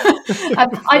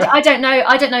don't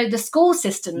know. The school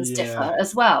systems differ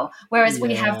as well. Whereas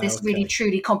we have this really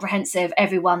truly comprehensive,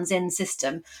 everyone's in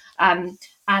system. We're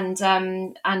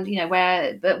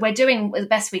doing the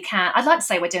best we can. I'd like to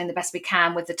say we're doing the best we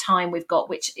can with the time we've got,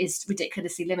 which is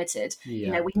ridiculously limited.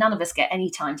 None of us get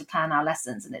any time to plan our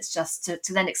lessons, and it's just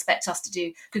to then expect us to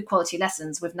do good quality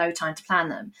lessons with no time to plan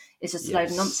them. It's just a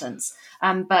load of nonsense.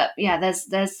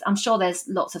 There's I'm sure there's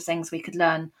lots of things we could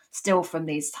learn still from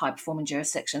these high performing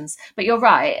jurisdictions. But you're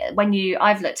right.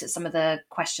 I've looked at some of the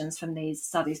questions from these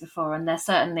studies before, and they're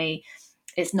certainly.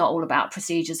 It's not all about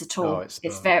procedures at all.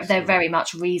 They're very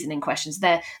much reasoning questions.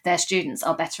 Their students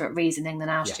are better at reasoning than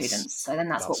our students. So then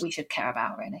that's what we should care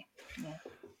about, really. Yeah.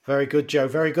 Very good, Joe.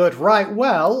 Very good. Right.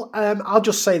 Well, I'll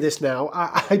just say this now.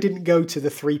 I didn't go to the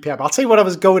 3 p.m. I'll tell you what I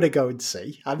was going to go and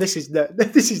see. And this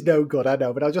is no good, I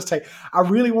know. But I'll just say I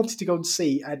really wanted to go and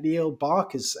see Neil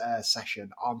Barker's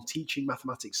session on teaching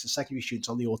mathematics to secondary students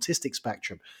on the autistic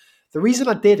spectrum. The reason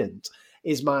I didn't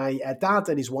is my dad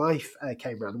and his wife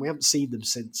came around. We haven't seen them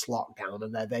since lockdown,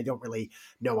 and they don't really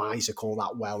know Isaac all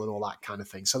that well and all that kind of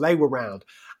thing. So they were round,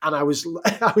 and I was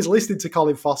listening to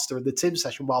Colin Foster and the Tim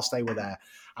session whilst they were there,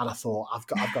 and I thought, I've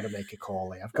got to make a call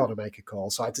here. I've got to make a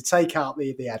call. So I had to take out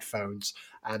the headphones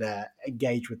and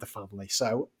engage with the family.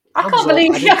 So I can't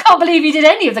believe you did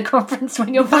any of the conference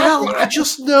when you're back. Well, I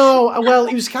just know. Well,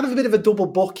 it was kind of a bit of a double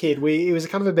booking. It was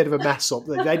kind of a bit of a mess up.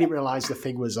 They didn't realise the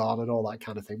thing was on and all that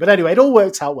kind of thing. But anyway, it all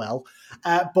worked out well.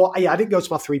 But I didn't go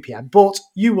to my 3 p.m. But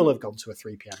you will have gone to a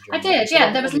 3 p.m. I did,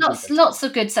 yeah. There was lots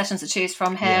of good sessions to choose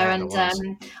from here, and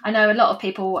I know a lot of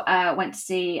people went to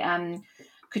see.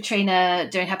 Katrina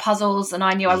doing her puzzles, and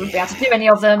I knew I wouldn't be able to do any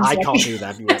of them. I can't do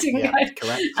them.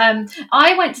 Correct.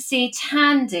 I went to see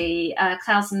Tandy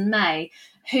Clausen-May,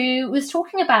 who was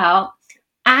talking about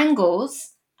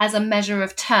angles as a measure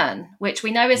of turn, which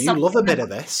we know is something. You love a bit of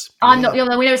this. We know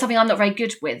it's something I'm not very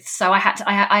good with, so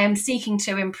I am seeking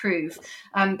to improve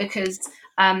because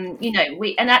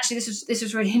actually this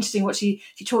was really interesting what she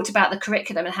talked about the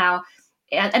curriculum and how,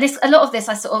 and it's a lot of this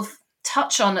I sort of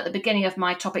touch on at the beginning of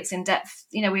my Topics in Depth.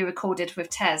 We recorded with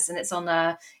Tez, and it's on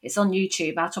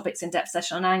YouTube, our Topics in Depth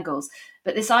session on angles.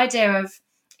 But this idea of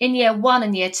in year 1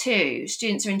 and year 2,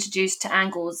 students are introduced to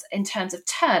angles in terms of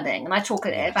turning, and I talk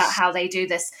about how they do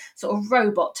this sort of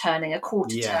robot turning, a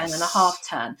quarter turn and a half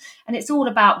turn, and it's all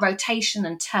about rotation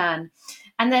and turn.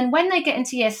 And then when they get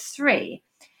into year 3,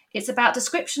 it's about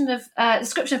description of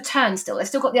turn. Still, they've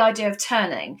still got the idea of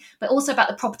turning, but also about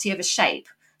the property of a shape.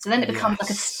 So then it becomes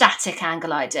like a static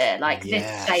angle idea, like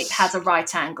this shape has a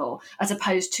right angle, as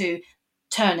opposed to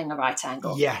turning a right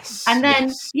angle. Yes. And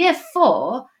then year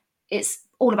 4, it's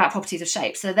all about properties of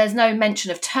shape. So there's no mention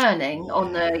of turning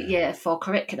on the year 4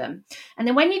 curriculum. And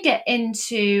then when you get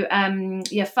into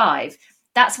year 5,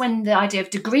 that's when the idea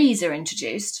of degrees are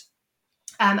introduced.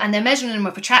 And they're measuring them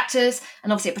with protractors.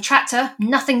 And obviously a protractor,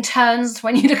 nothing turns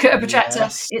when you look at a protractor.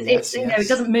 It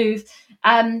doesn't move.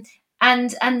 And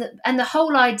the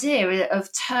whole idea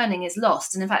of turning is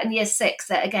lost. And in fact, in year 6,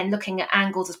 they're again looking at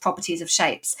angles as properties of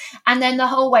shapes. And then the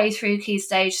whole way through Key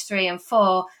Stage 3 and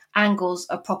 4, angles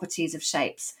are properties of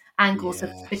shapes. Angles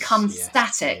have become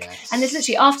static. And there's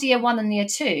literally, after year 1 and year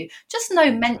 2, just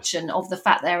no mention of the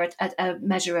fact they're a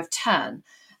measure of turn.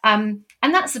 And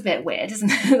that's a bit weird, isn't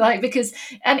it? Because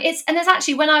there's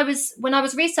actually, when I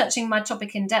was researching my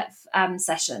Topic in Depth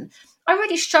session, I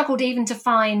really struggled even to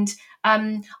find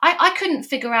I couldn't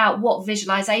figure out what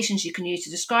visualizations you can use to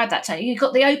describe that turn. You've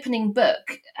got the opening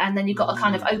book, and then you've got a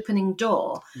kind of opening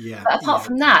door. Yeah. But apart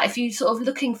from that, if you're sort of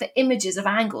looking for images of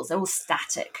angles, they're all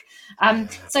static.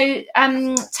 So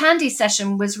Tandy's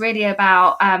session was really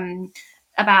about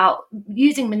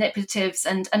using manipulatives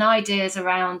and ideas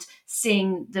around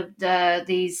seeing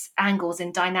these angles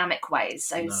in dynamic ways.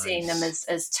 So seeing them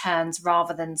as turns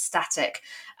rather than static.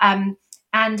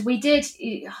 And we did,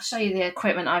 I'll show you the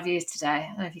equipment I've used today. I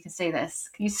don't know if you can see this.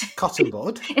 Can you see? Cotton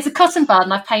bud? It's a cotton bud,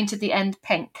 and I've painted the end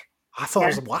pink. I thought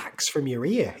it was wax from your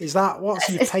ear. Is that what's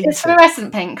you painted? It's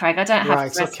fluorescent pink, Craig. I don't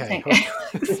have fluorescent pink.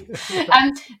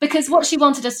 Okay. Because what she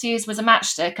wanted us to use was a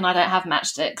matchstick, and I don't have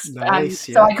matchsticks.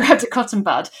 Nice, So I grabbed a cotton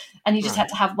bud, and you just had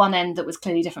to have one end that was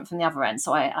clearly different from the other end.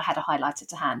 So I had a highlighter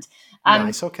to hand.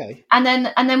 Nice, okay. And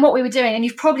then what we were doing, and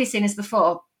you've probably seen this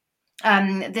before,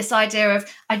 this idea of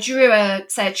I drew a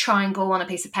triangle on a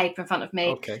piece of paper in front of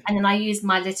me, and then I used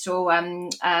my little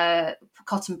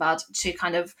cotton bud to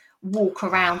kind of walk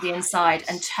around the inside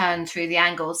and turn through the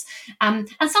angles. And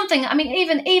something, I mean,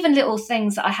 even little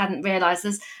things that I hadn't realised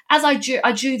as I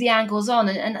drew the angles on,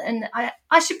 and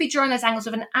I should be drawing those angles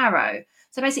with an arrow.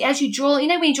 So basically, as you draw,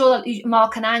 when you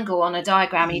mark an angle on a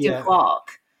diagram and you do an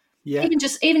arc. Yeah.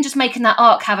 Even just making that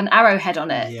arc have an arrowhead on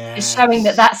it is showing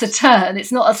that that's a turn.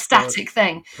 It's not a static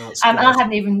thing. And I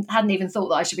hadn't even thought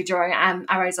that I should be drawing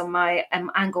arrows on my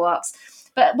angle arcs.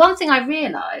 But one thing I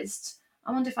realised,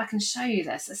 I wonder if I can show you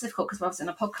this. It's difficult because we're obviously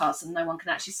on a podcast and no one can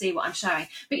actually see what I'm showing.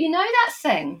 But you know that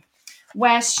thing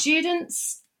where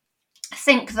students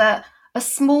think that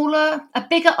a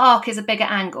bigger arc is a bigger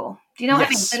angle. Do you know what I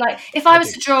mean? So like if I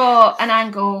was to draw an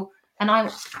angle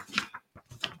and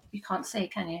you can't see,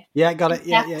 can you? Yeah, got it.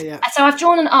 Yeah. So I've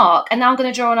drawn an arc, and now I'm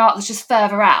going to draw an arc that's just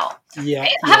further out. I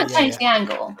haven't changed the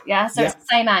angle. So it's the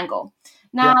same angle.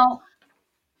 Now,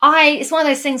 it's one of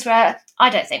those things where I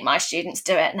don't think my students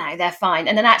do it. No, they're fine.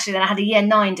 And then I had a year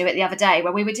 9 do it the other day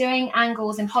where we were doing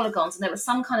angles in polygons, and there was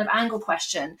some kind of angle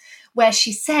question where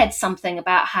she said something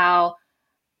about how,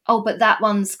 but that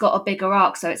one's got a bigger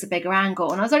arc, so it's a bigger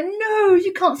angle. And I was like, no,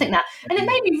 you can't think that. And it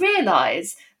made me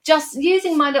realise just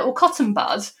using my little cotton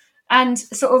bud and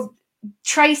sort of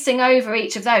tracing over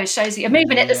each of those shows that you're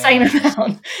moving it the same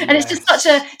amount. And it's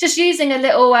just using a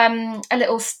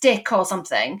little stick or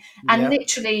something and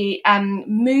literally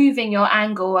moving your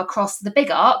angle across the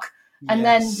big arc. And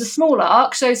then the small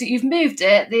arc shows that you've moved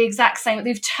it the exact same.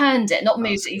 You've turned it, not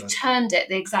moved it. You've turned it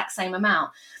the exact same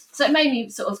amount. So it made me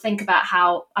sort of think about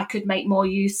how I could make more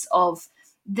use of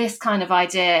this kind of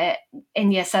idea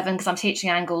in year 7 because I'm teaching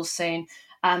angles soon.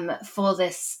 For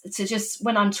this to just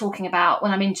when I'm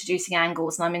introducing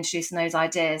angles and I'm introducing those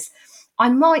ideas, I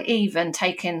might even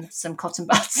take in some cotton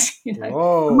buds.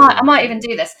 I might even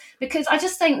do this because I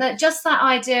just think that just that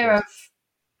idea of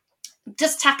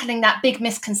just tackling that big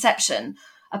misconception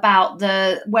about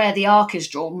where the arc is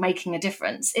drawn making a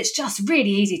difference. It's just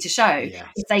really easy to show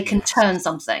if they can turn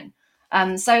something.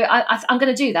 So I'm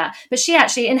going to do that. But she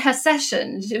actually in her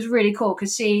session, it was really cool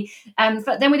because she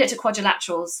but then we looked at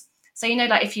quadrilaterals. So,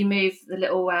 like if you move the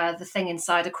little the thing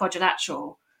inside a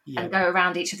quadrilateral and go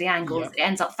around each of the angles, it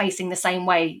ends up facing the same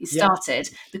way you started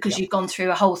because you've gone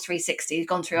through a whole 360, you've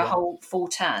gone through a whole full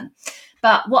turn.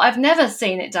 But what I've never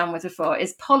seen it done with before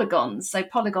is polygons. So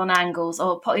polygon angles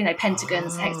or,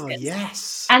 pentagons, hexagons.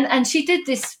 Yes. And she did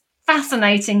this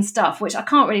fascinating stuff, which I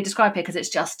can't really describe here because it's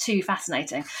just too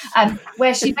fascinating,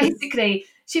 where she basically,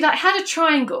 she had a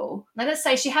triangle. Now, let's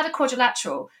say she had a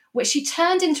quadrilateral, which she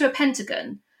turned into a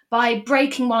pentagon by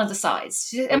breaking one of the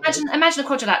sides. Imagine a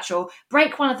quadrilateral,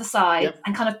 break one of the sides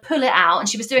and kind of pull it out. And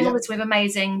she was doing all this with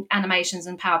amazing animations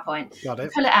and PowerPoint. Got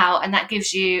it. Pull it out and that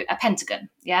gives you a pentagon.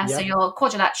 So your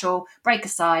quadrilateral, break a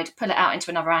side, pull it out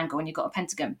into another angle and you've got a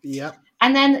pentagon.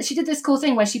 And then she did this cool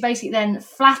thing where she basically then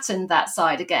flattened that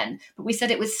side again. But we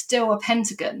said it was still a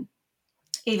pentagon,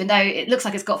 even though it looks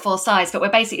like it's got 4 sides. But we're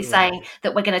basically saying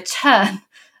that we're going to turn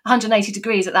 180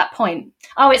 degrees at that point.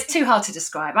 It's too hard to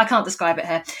describe. I can't describe it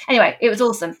here. Anyway, it was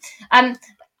awesome. And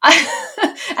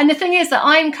the thing is that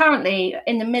I'm currently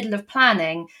in the middle of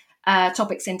planning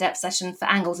topics in-depth session for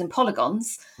angles and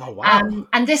polygons. Oh, wow.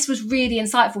 And this was really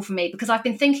insightful for me because I've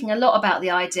been thinking a lot about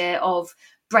the idea of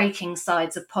breaking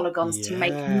sides of polygons to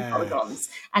make new polygons.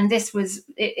 And this was,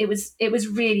 it was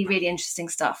really, really interesting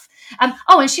stuff.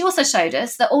 And she also showed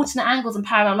us that alternate angles and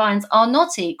parallel lines are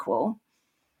not equal.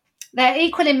 They're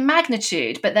equal in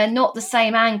magnitude, but they're not the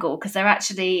same angle because they're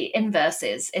actually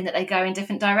inverses in that they go in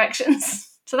different directions.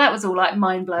 So that was all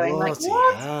mind-blowing. What?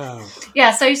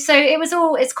 Yeah, so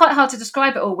it's quite hard to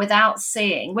describe it all without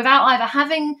either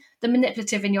having the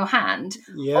manipulative in your hand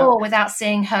or without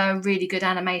seeing her really good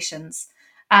animations.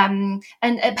 And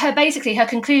her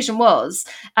conclusion was,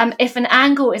 if an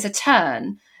angle is a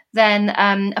turn, then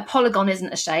a polygon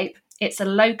isn't a shape; it's a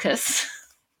locus.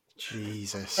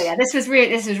 Jesus. So yeah, this was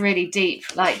really deep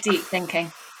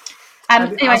thinking.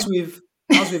 Anyway.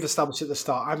 As we've established at the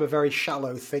start, I'm a very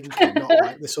shallow thinker, not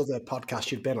like this other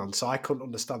podcast you've been on, so I couldn't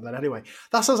understand that anyway.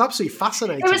 That sounds absolutely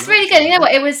fascinating. It was really good. You know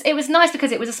what? It was nice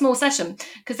because it was a small session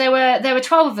because there were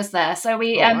 12 of us there. So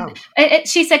we wow.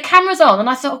 She said cameras on, and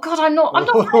I thought, oh God, I'm not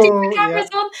ready for cameras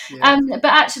on. Yeah.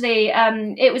 But actually,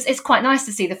 it's quite nice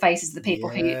to see the faces of the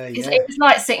people it was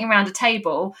like sitting around a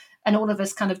table and all of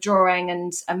us kind of drawing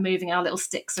and moving our little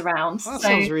sticks around. That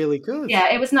sounds really good.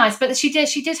 Yeah, it was nice. But she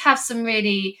did have some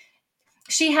really.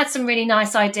 She had some really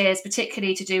nice ideas,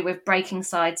 particularly to do with breaking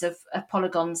sides of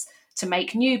polygons to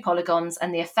make new polygons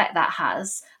and the effect that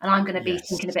has. And I'm going to be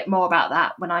thinking a bit more about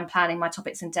that when I'm planning my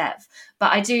topics in depth.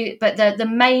 But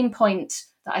the main point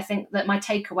that I think that my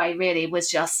takeaway really was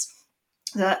just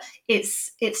that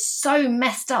it's so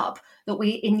messed up that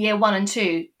we in year 1 and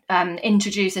 2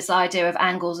 introduce this idea of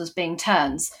angles as being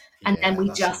turns. And then we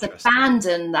just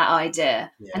abandon that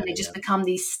idea and they just become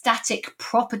these static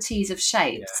properties of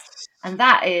shapes. Yes. And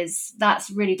that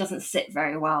really doesn't sit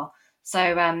very well.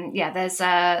 So there's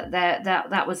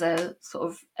that was a sort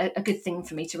of a good thing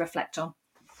for me to reflect on.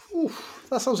 Ooh,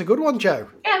 that sounds a good one, Jo.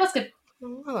 Yeah, it was good.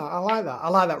 I like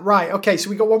that. Right. Okay.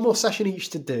 So we got one more session each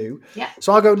to do. Yeah.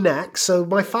 So I'll go next. So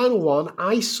my final one,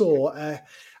 I saw.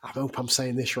 I hope I'm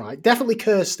saying this right. Definitely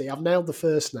Kirsty. I've nailed the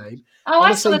first name. Oh,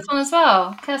 I saw this one as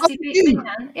well. Kirsty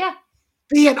Behan. Yeah.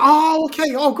 Behan. Oh,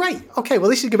 okay. Oh, great. Okay.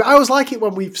 Well, this is good. I always like it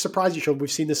when we've surprised each other.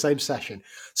 We've seen the same session.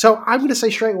 So I'm going to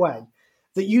say straight away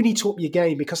that you need to up your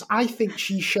game because I think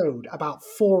she showed about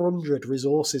 400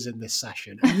 resources in this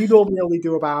session, and you normally only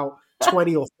do about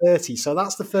 20 or 30. So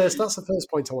that's the first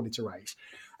point I wanted to raise.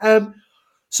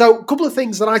 So a couple of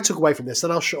things that I took away from this,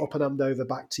 and I'll shut up and hand over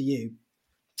back to you.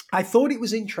 I thought it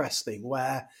was interesting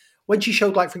when she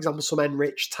showed, like, for example, some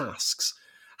enriched tasks,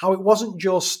 how it wasn't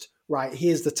just, right,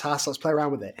 here's the task, let's play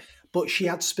around with it. But she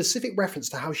had specific reference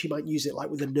to how she might use it, like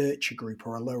with a nurture group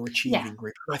or a lower achieving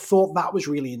group. And I thought that was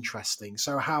really interesting.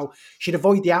 So how she'd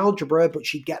avoid the algebra, but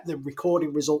she'd get them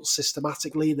recording results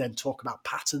systematically and then talk about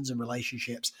patterns and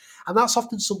relationships. And that's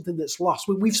often something that's lost.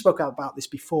 We've spoken about this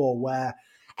before, where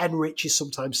Enrich is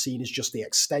sometimes seen as just the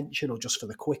extension or just for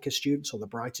the quicker students or the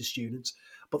brighter students.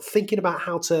 But thinking about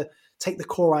how to take the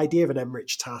core idea of an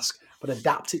Enrich task but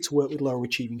adapt it to work with lower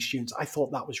achieving students, I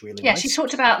thought that was really nice. Yeah, she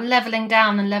talked about leveling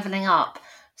down and leveling up.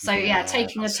 So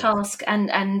taking a task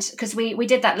and because we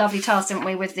did that lovely task, didn't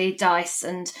we, with the dice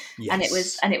and it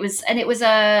was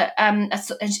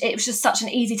just such an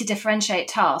easy to differentiate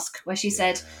task where she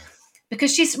said.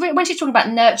 Because when she's talking about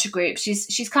nurture groups, she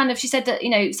said that, you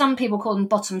know, some people call them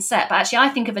bottom set, but actually I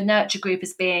think of a nurture group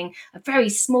as being a very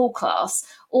small class,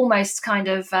 almost kind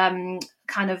of a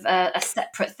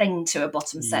separate thing to a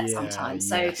bottom set sometimes.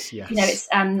 So you know, it's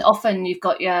often you've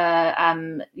got your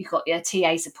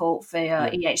TA support for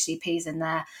your EHCPs in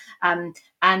there, and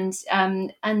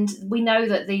we know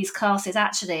that these classes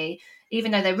actually,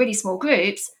 even though they're really small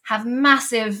groups, have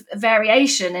massive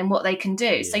variation in what they can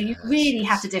do. So you really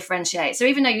have to differentiate. So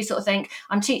even though you sort of think,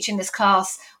 I'm teaching this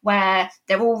class where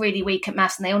they're all really weak at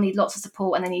maths and they all need lots of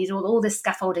support and they need all this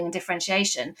scaffolding and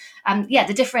differentiation,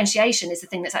 the differentiation is the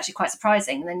thing that's actually quite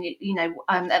surprising. And then, you know,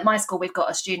 at my school, we've got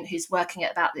a student who's working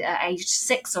at about age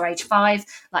 6 or age 5.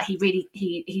 Like he really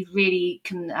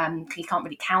can, he can't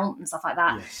really count and stuff like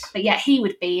that. Yes. But yet he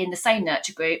would be in the same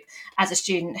nurture group as a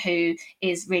student who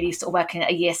is really sort of working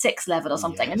at a year 6 level or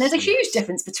something. Yes, and there's a huge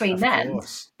difference between them,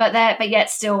 but yet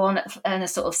still on a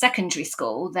sort of secondary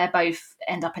school, they both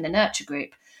end up in a nurture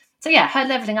group. So yeah, her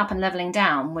leveling up and leveling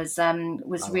down was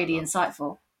really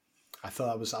insightful.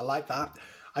 I like that.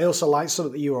 I also like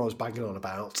something that you were always banging on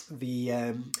about,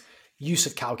 the use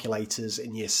of calculators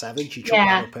in year 7. She chucked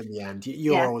that up in the end.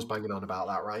 You were always banging on about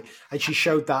that, right? And she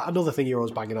showed that, another thing you're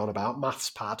always banging on about,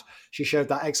 MathsPad. She showed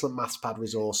that excellent MathsPad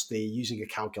resource, the using a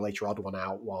calculator, odd one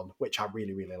out one, which I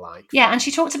really, really like. Yeah, and she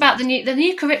talked about the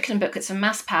new curriculum booklets from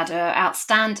MathsPad are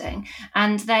outstanding.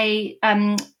 And they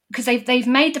because they've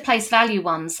made the place value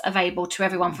ones available to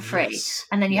everyone for free,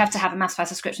 and then you have to have a MathsPad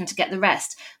subscription to get the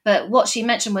rest. But what she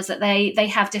mentioned was that they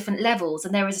have different levels,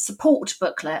 and there is a support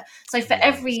booklet. So for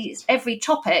every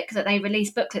topic that they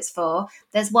release booklets for,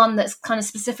 there's one that's kind of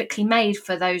specifically made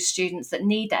for those students that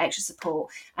need that extra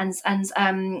support. And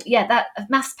that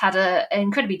MathsPad are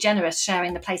incredibly generous,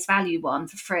 sharing the place value one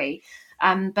for free.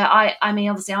 But I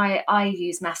mean, obviously, I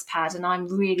use MathsPad, and I'm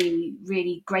really,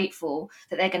 really grateful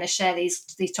that they're going to share these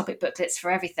topic booklets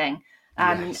for everything.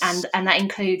 And that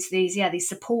includes these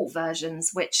support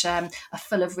versions, which are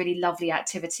full of really lovely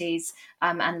activities,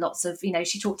 and lots of,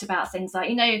 she talked about things like,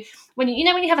 when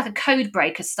you have like a code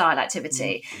breaker style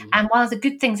activity, and one of the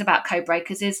good things about code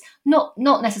breakers is not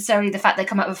necessarily the fact they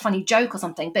come up with a funny joke or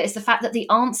something, but it's the fact that the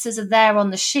answers are there on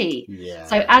the sheet.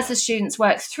 So as the students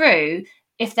work through,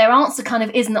 if their answer kind of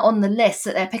isn't on the list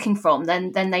that they're picking from,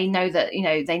 then they know that,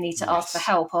 they need to ask for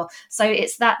help. Or so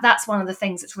it's that's one of the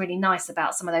things that's really nice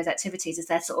about some of those activities, is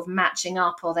they're sort of matching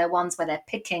up, or they're ones where they're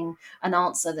picking an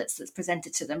answer that's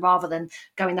presented to them, rather than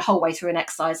going the whole way through an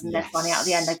exercise and then finding out at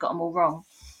the end they've got them all wrong.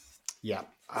 Yeah,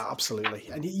 absolutely.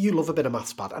 And you love a bit of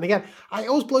maths, Pad. And again, it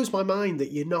always blows my mind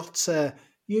that you're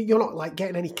not like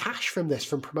getting any cash from this,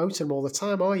 from promoting them all the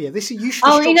time, are you? You should.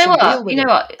 Oh, you know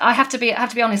what? I have to be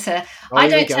honest here. I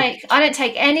don't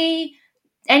take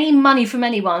any money from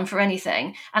anyone for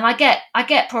anything, and I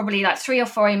get probably like 3 or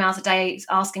 4 emails a day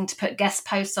asking to put guest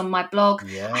posts on my blog.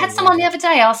 I had someone the other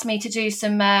day ask me to do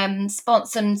some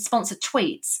sponsored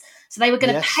tweets. So they were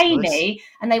going to pay me,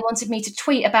 and they wanted me to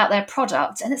tweet about their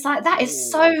product, and it's like, that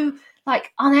is so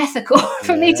like unethical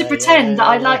for me to pretend that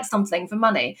I like something for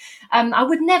money. I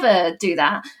would never do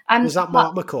that. Was that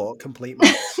Mark McCourt, complete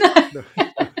maths?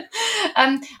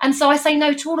 And so I say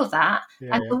no to all of that.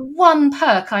 The one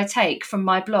perk I take from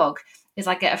my blog is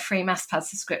I get a free MathsPad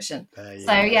subscription.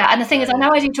 And the thing is, I know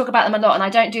I do talk about them a lot, and I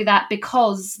don't do that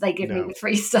because they give me the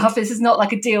free stuff. This is not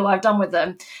like a deal I've done with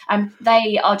them.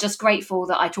 They are just grateful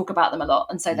that I talk about them a lot,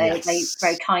 and so they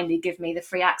very kindly give me the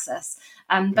free access.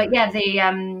 If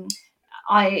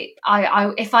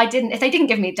they didn't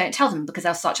give me, don't tell them, because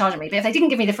they'll start charging me. But if they didn't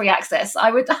give me the free access,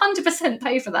 I would 100%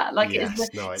 pay for that. Like, to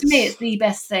me, it's the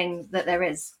best thing that there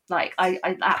is. Like, I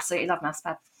absolutely love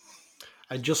MathsPad.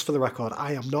 And just for the record,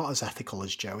 I am not as ethical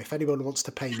as Joe. If anyone wants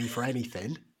to pay me for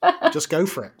anything, just go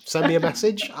for it. Send me a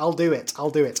message. I'll do it.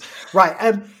 Right.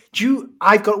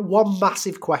 I've got one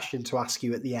massive question to ask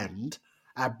you at the end,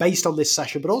 based on this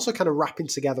session, but also kind of wrapping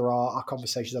together our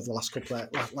conversations over the last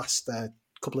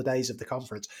couple of days of the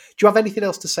conference. Do you have anything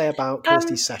else to say about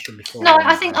Kirsty's session before? No,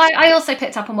 I think I also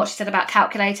picked up on what she said about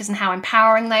calculators and how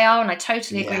empowering they are, and I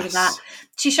totally agree with that.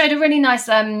 She showed a really nice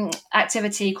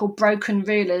activity called Broken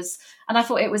Rulers, and I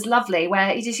thought it was lovely,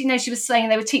 where she was saying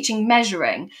they were teaching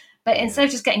measuring, but instead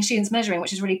of just getting students measuring,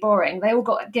 which is really boring, they all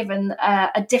got given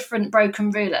a different broken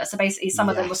ruler. So basically, some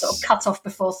of them were sort of cut off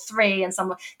before 3, and some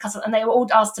were cut off, and they were all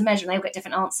asked to measure, and they all get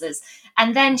different answers.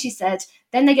 And then she said,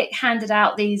 then they get handed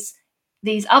out these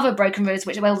other broken rulers,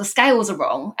 which, well, the scales are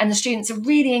wrong, and the students are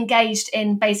really engaged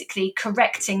in basically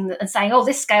correcting and saying, oh,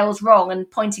 this scale's wrong, and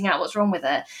pointing out what's wrong with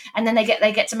it. And then they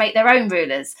get to make their own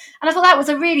rulers. And I thought that was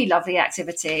a really lovely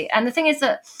activity. And the thing is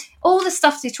that all the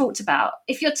stuff they talked about,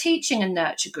 if you're teaching a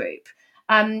nurture group,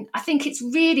 I think it's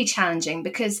really challenging,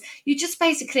 because you just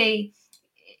basically,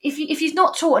 if you've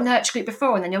not taught a nurture group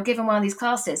before, and then you're given one of these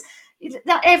classes,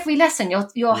 that every lesson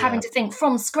you're having to think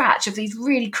from scratch of these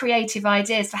really creative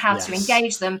ideas for how to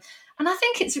engage them. And I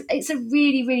think it's a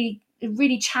really, really,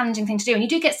 really challenging thing to do. And you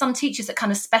do get some teachers that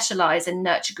kind of specialize in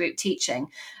nurture group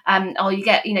teaching. Or you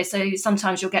get, so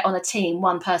sometimes you'll get on a team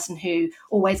one person who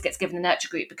always gets given a nurture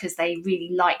group because they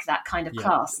really like that kind of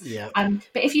class.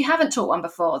 But if you haven't taught one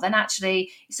before, then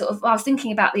actually I was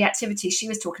thinking about the activities she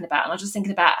was talking about, and I was just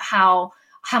thinking about how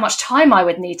much time I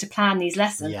would need to plan these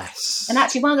lessons. And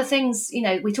actually, one of the things,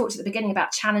 we talked at the beginning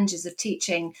about challenges of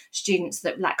teaching students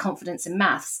that lack confidence in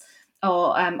maths,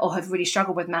 or have really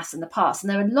struggled with maths in the past. And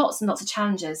there are lots and lots of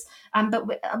challenges. But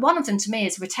one of them to me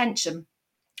is retention,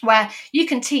 where you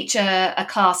can teach a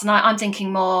class, and I'm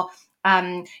thinking more,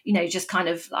 just kind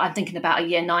of, I'm thinking about a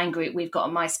year 9 group we've got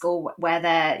in my school, where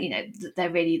they're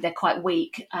quite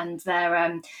weak, and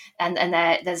they're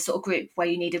there's a sort of group where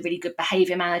you need a really good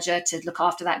behaviour manager to look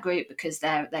after that group, because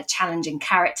they're challenging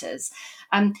characters,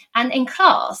 and in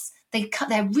class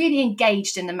they're really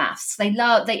engaged in the maths. They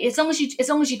love as long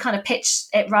as you kind of pitch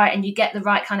it right and you get the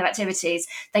right kind of activities.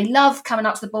 They love coming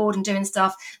up to the board and doing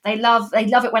stuff. They love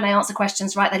it when they answer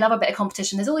questions right. They love a bit of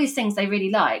competition. There's all these things they really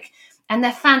like. And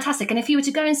they're fantastic. And if you were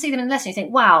to go and see them in the lesson, you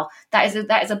think, wow, that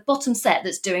is a bottom set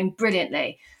that's doing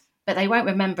brilliantly. But they won't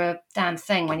remember a damn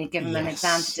thing when you give them an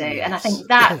exam to do. And I think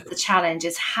that's the challenge,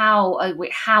 is how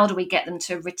do we get them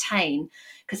to retain?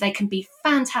 Because they can be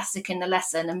fantastic in the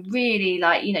lesson, and really,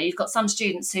 you've got some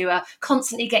students who are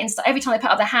constantly getting stuff. Every time they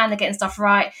put up their hand, they're getting stuff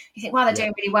right. You think, wow, they're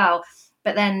doing really well.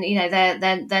 But then,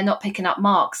 they're not picking up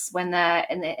marks when they're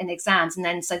in exams. And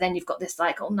then you've got this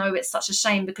oh no, it's such a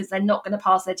shame because they're not going to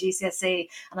pass their GCSE.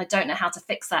 And I don't know how to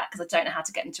fix that, because I don't know how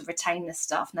to get them to retain this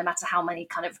stuff, no matter how many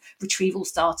kind of retrieval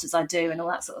starters I do and all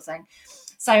that sort of thing.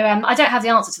 So I don't have the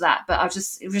answer to that, but I was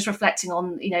just reflecting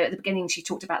on, at the beginning she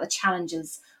talked about the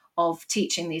challenges of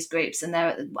teaching these groups, and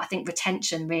I think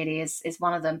retention really is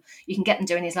one of them. You can get them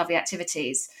doing these lovely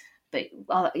activities, but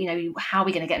how are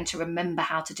we going to get them to remember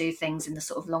how to do things in the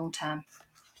sort of long term?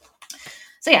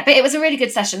 So yeah, but it was a really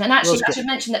good session. And actually, I should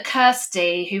mention that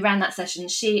Kirsty, who ran that session,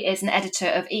 she is an editor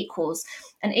of Equals,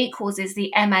 and Equals is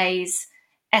the MA's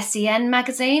SEN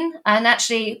magazine. And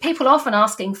actually, people are often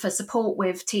asking for support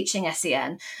with teaching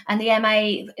SEN, and the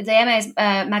MA's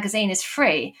magazine is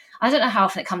free. I don't know how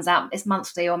often it comes out. It's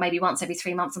monthly or maybe once every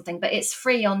 3 months, something, but it's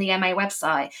free on the MA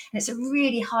website. And it's a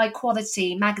really high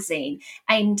quality magazine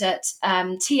aimed at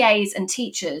TAs and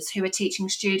teachers who are teaching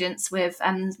students with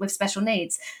special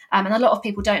needs. And a lot of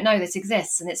people don't know this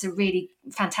exists. And it's a really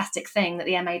fantastic thing that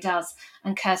the MA does.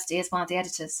 And Kirsty is one of the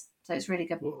editors. So it's really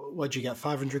good. What'd you get,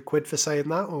 500 quid for saying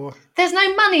that? Or there's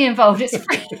no money involved. It's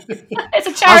free. It's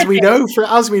a charity.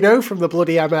 As we know from the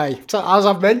bloody MA. So as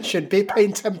I've mentioned, be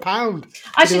paying £10.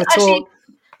 Actually,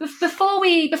 before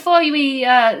we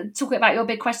talk about your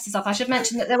big questions stuff, I should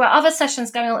mention that there were other sessions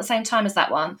going on at the same time as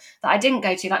that one that I didn't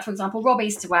go to. Like, for example, Rob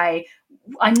Easterway.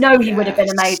 I know he would have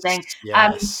been amazing.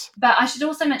 Yes. But I should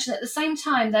also mention at the same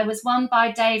time there was one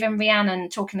by Dave and Rhiannon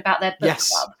talking about their book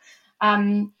club.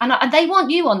 And they want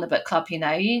you on the book club, you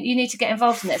need to get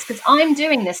involved in this, because I'm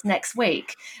doing this next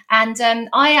week. And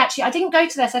I didn't go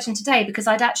to their session today because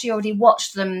I'd actually already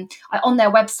watched them on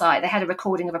their website. They had a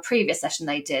recording of a previous session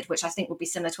they did, which I think would be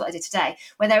similar to what I did today,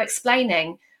 where they're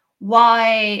explaining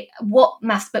what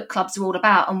maths book clubs are all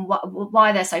about and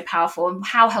why they're so powerful and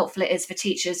how helpful it is for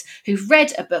teachers who've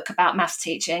read a book about maths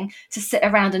teaching to sit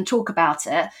around and talk about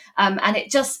it. And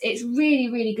it's really,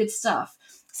 really good stuff.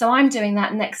 So I'm doing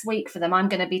that next week for them. I'm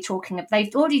going to be talking.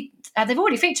 They've already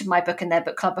featured my book in their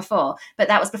book club before, but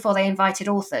that was before they invited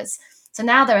authors. So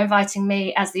now they're inviting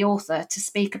me as the author to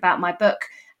speak about my book,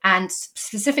 and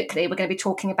specifically, we're going to be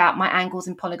talking about my Angles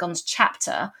and Polygons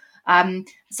chapter. So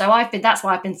that's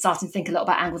why I've been starting to think a lot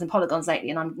about angles and polygons lately,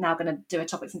 and I'm now going to do a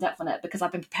topics in depth on it because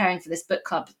I've been preparing for this book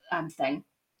club thing.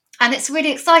 And it's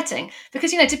really exciting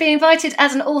because, to be invited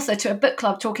as an author to a book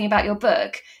club talking about your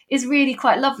book is really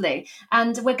quite lovely.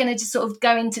 And we're going to just sort of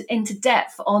go into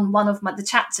depth on one of the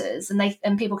chapters,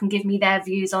 and people can give me their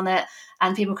views on it,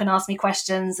 and people can ask me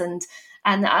questions, and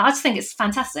I just think it's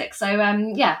fantastic. So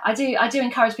I do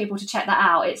encourage people to check that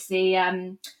out. It's the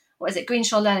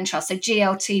Greenshaw Learning Trust, so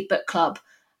GLT Book Club,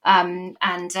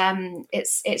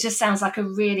 it just sounds like a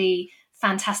really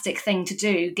fantastic thing to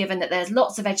do, given that there's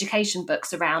lots of education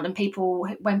books around, and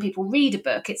when people read a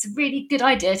book, it's a really good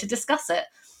idea to discuss it.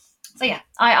 So yeah,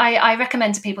 I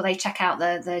recommend to people they check out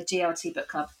the GLT Book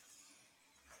Club.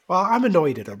 Well, I'm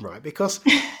annoyed at them, right? Because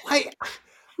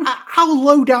how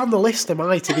low down the list am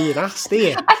I to being asked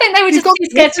here? I think they were just too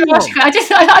scared to ask you.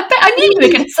 I knew you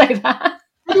were going to say that.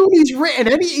 Anyone who's written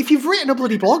if you've written a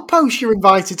bloody blog post, you're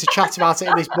invited to chat about it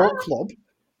in this book club.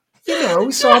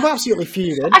 So I'm absolutely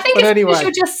fuming. I think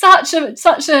you're just such a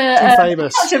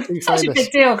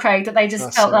big deal, Craig, that they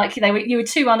just felt like you were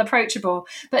too unapproachable.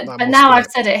 But now I've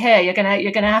said it here, you're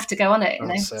gonna have to go on it.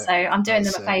 So I'm doing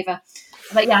them a favour.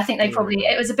 But yeah, I think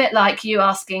it was a bit like you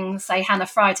asking, say, Hannah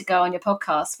Fry to go on your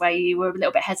podcast, where you were a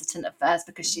little bit hesitant at first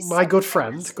because she's my good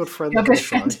friend. Your good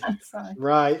friend, Hannah Fry.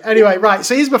 Right. Anyway, right.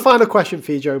 So here's my final question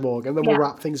for you, Jo Morgan, then we'll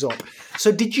wrap things up.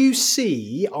 So did you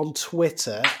see on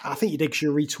Twitter, I think you did because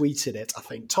you retweeted it, I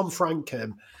think, Tom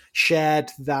Frankham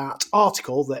shared that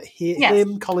article that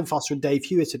him, Colin Foster and Dave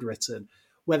Hewitt had written,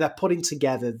 where they're putting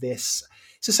together this,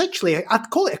 it's essentially, I'd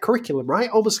call it a curriculum, right?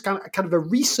 Almost kind of a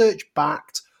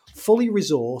research-backed, fully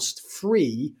resourced,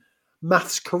 free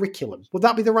maths curriculum. Would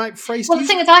that be the right phrase? Well, the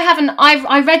thing is,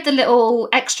 I read the little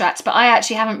extracts, but I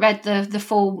actually haven't read the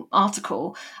full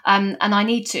article, and I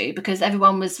need to, because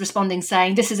everyone was responding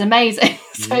saying this is amazing.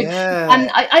 So,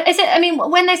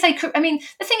 when they say, the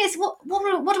thing is,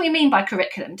 what do we mean by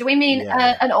curriculum? Do we mean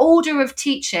an order of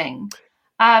teaching?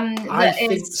 I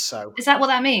think so. Is that what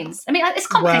that means? It's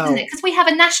complicated, isn't it? Because we have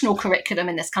a national curriculum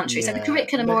in this country, so the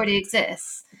curriculum already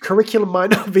exists. Curriculum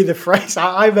might not be the phrase.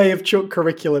 I may have chucked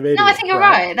curriculum in. No, I think you're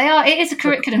right. They are. It is a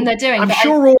curriculum they're doing. I'm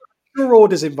sure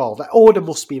order's involved. Order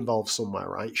must be involved somewhere,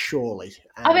 right? Surely.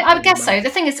 I would guess so.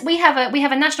 The thing is, we have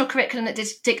a national curriculum that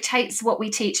dictates what we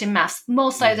teach in maths,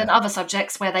 more so than other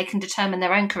subjects where they can determine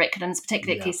their own curriculums,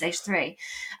 particularly at Key Stage 3.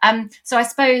 So I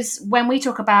suppose when we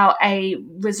talk about a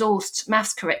resourced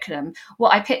maths curriculum,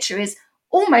 what I picture is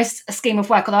almost a scheme of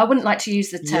work, although I wouldn't like to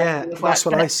use the term scheme of work. That's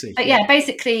what I see. But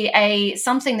basically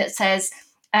something that says,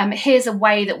 here's a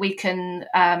way we can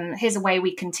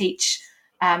teach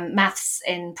maths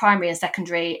in primary and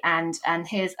secondary, and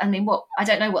here's, I mean, what, I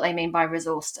don't know what they mean by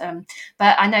resourced,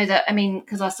 but I know that, I mean,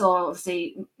 because I saw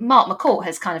obviously Mark McCourt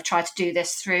has kind of tried to do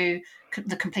this through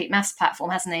the Complete Maths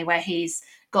platform, hasn't he, where he's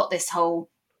got this whole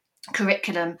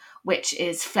curriculum which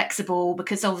is flexible,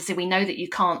 because obviously we know that you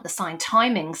can't assign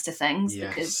timings to things,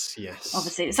 because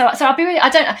obviously, so I'll be really,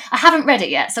 I haven't read it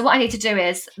yet, so what I need to do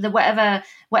is whatever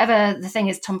the thing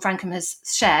is Tom Frankham has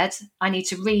shared, I need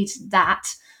to read that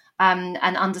and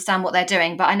understand what they're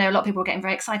doing. But I know a lot of people are getting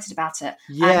very excited about it.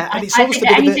 Yeah, and it's I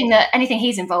think that anything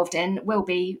he's involved in will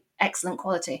be excellent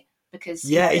quality. Because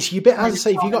it's your bit, as I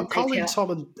say, if you've got Colin,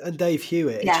 Tom, and Dave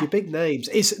Hewitt, it's your big names.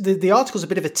 It's the article's a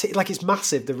bit of a like, it's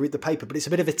massive, the paper, but it's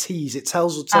a bit of a tease. It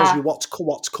tells you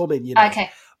what's coming, you know. Okay.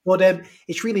 But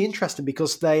it's really interesting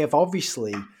because they have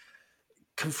obviously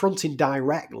confronting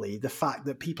directly the fact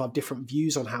that people have different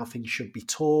views on how things should be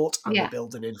taught, and they're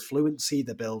building in fluency,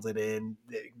 they're building in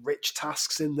rich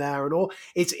tasks in there, and all.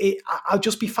 I'll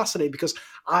just be fascinated because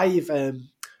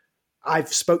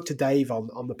I've spoke to Dave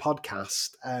on the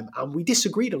podcast, and we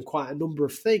disagreed on quite a number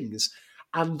of things.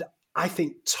 And I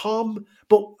think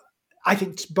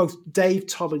both Dave,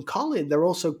 Tom, and Colin, they're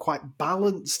also quite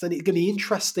balanced, and it's going to be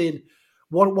interesting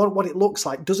what it looks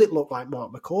like. Does it look like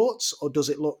Mark McCourt's, or does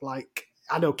it look like,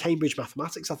 I know Cambridge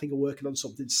Mathematics, I think, are working on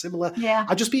something similar. Yeah.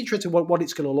 I'd just be interested in what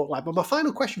it's going to look like. But my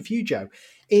final question for you, Joe,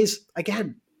 is,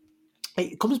 again,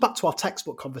 it comes back to our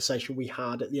textbook conversation we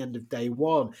had at the end of day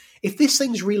one. If this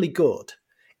thing's really good,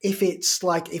 if it's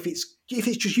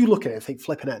just you looking at it and think,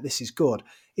 flipping out, this is good,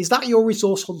 is that your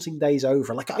resource hunting days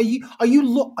over? Like, are you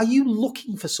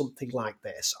looking for something like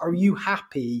this? Are you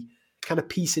happy kind of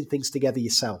piecing things together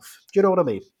yourself? Do you know what I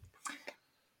mean?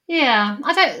 Yeah,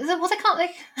 I don't. Well, they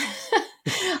can't.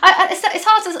 It's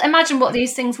hard to imagine what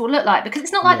these things will look like, because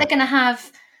it's not like they're going to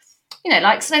have,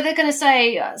 like, so they're going to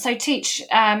say, so teach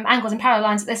angles and parallel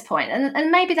lines at this point,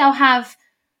 and maybe they'll have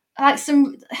like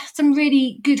some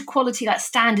really good quality, like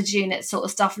standard unit sort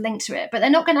of stuff linked to it, but they're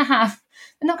not going to have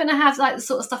like the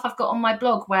sort of stuff I've got on my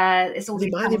blog where it's all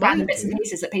these random bits and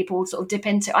pieces that people sort of dip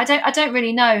into. I don't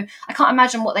really know. I can't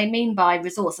imagine what they mean by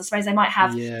resource. I suppose they might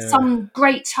have some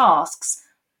great tasks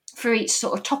for each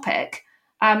sort of topic,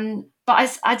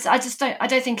 but I just don't. I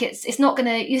don't think it's not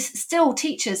going to. Still,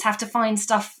 teachers have to find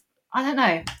stuff. I don't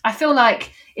know. I feel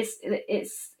like it's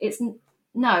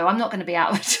no. I'm not going to be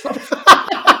out of a job.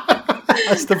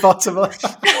 That's the bottom line.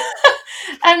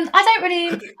 And I don't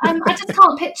really. I just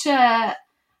can't picture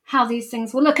how these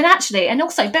things will look. And actually, and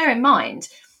also bear in mind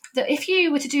that if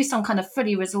you were to do some kind of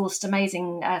fully resourced,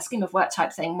 amazing scheme of work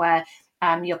type thing where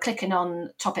you're clicking on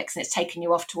topics and it's taking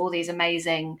you off to all these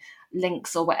amazing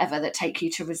links or whatever that take you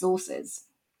to resources,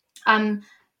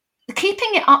 keeping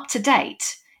it up to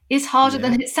date is harder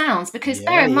than it sounds, because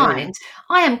bear in mind,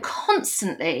 I am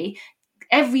constantly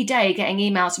every day getting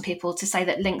emails from people to say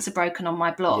that links are broken on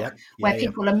my blog, where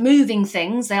people are moving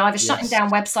things. They're either shutting down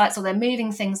websites or they're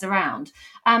moving things around.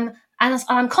 And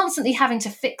I'm constantly having to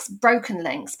fix broken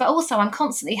links, but also I'm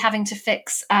constantly having to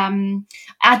fix,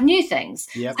 add new things.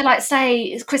 So like,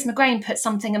 say Chris McGrain put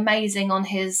something amazing on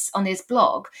his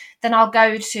blog, then I'll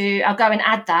go and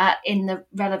add that in the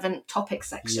relevant topic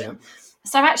section.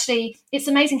 So actually, it's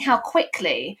amazing how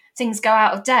quickly things go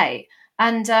out of date.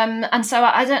 And so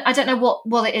I don't know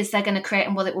what it is they're going to create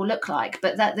and what it will look like.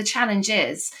 But that the challenge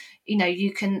is,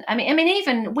 you can. I mean,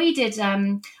 even we did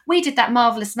that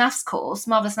Marvelous Maths course,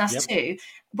 Marvelous Maths 2,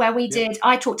 where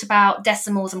I talked about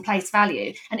decimals and place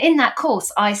value, and in that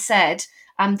course I said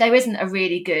there isn't a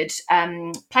really good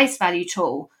place value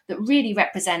tool that really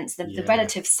represents the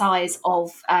relative size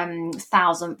of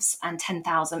thousandths and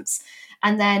 10,000ths.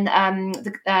 And then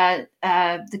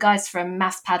the guys from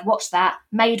MathsPad watched that,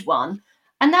 made one,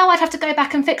 and now I'd have to go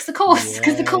back and fix the course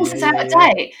because the course is out of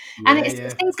date, and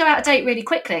things go out of date really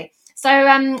quickly. So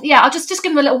I'll just give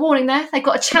them a little warning there. They've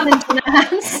got a challenge in their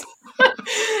hands.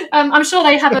 I'm sure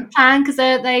they have a plan because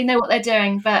they know what they're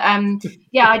doing. But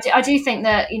I do think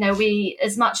that we,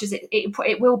 as much as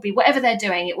it will be, whatever they're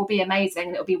doing, it will be amazing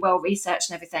and it will be well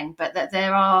researched and everything. But that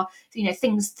there are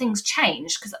things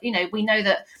change, because we know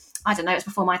that. I don't know, it's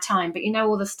before my time, but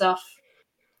all the stuff,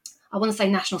 I want to say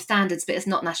national standards, but it's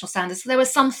not national standards. So there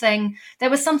was something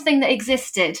that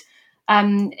existed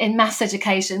in maths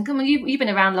education. Come on, you've been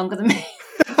around longer than me.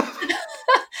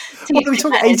 What are we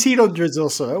talking, 1800s or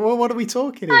so? What are we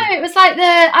talking No, it was like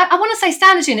I want to say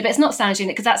standards unit, but it's not standards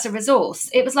unit because that's a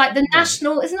resource. It was like the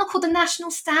national, isn't it called the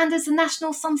national standards, the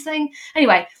national something?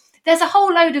 Anyway, there were a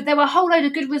whole load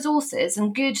of good resources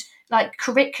and good like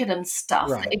curriculum stuff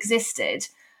that existed.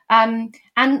 And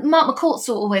Mark McCourt's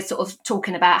always sort of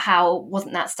talking about how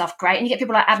wasn't that stuff great, and you get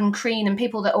people like Adam Crean and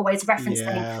people that always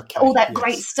referencing all that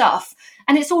great stuff,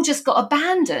 and it's all just got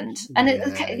abandoned. And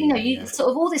you sort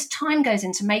of, all this time goes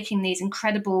into making these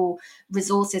incredible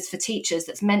resources for teachers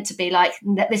that's meant to be like,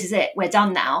 this is it, we're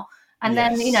done now. And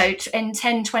then, in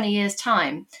 10, 20 years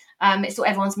time, it's sort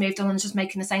of everyone's moved on and just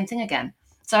making the same thing again.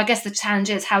 So I guess the challenge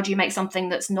is, how do you make something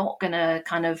that's not going to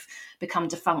kind of become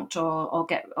defunct or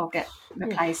get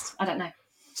replaced? I don't know.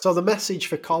 So the message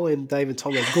for Colin, Dave, and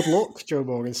Tom is good luck. Joe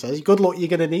Morgan says, "Good luck. You're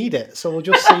going to need it." So we'll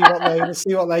just see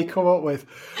what they come up with.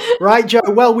 Right, Joe.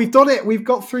 Well, we've done it. We've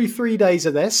got through 3 days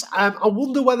of this. I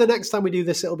wonder whether next time we do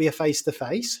this, it'll be a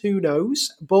face-to-face. Who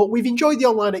knows? But we've enjoyed the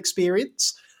online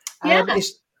experience.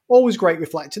 It's always great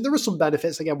reflecting. There are some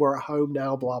benefits. Again, we're at home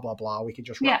now, blah, blah, blah. We can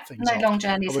just wrap things up. No long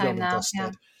journeys home now.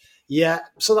 Yeah,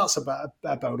 so that's a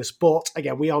bonus. But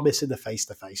again, we are missing the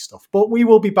face-to-face stuff. But we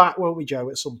will be back, won't we, Joe,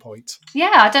 at some point?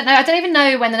 Yeah, I don't know. I don't even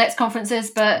know when the next conference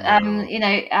is, but and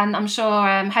I'm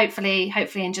sure hopefully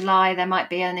in July there might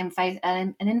be an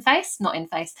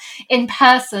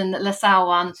in-person LaSalle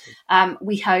one.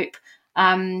 We hope.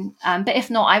 But if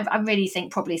not, I really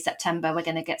think probably September we're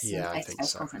going to get some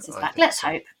face-to-face conferences back. Let's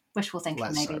hope. Wishful thinking,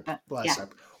 maybe, but let's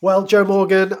hope. Well, Joe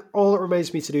Morgan, all that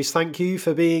remains me to do is thank you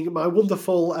for being my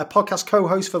wonderful podcast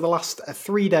co-host for the last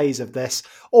 3 days of this.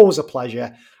 Always a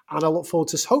pleasure, and I look forward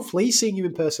to hopefully seeing you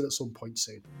in person at some point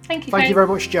soon. Thank you. Thank you very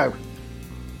much, Joe.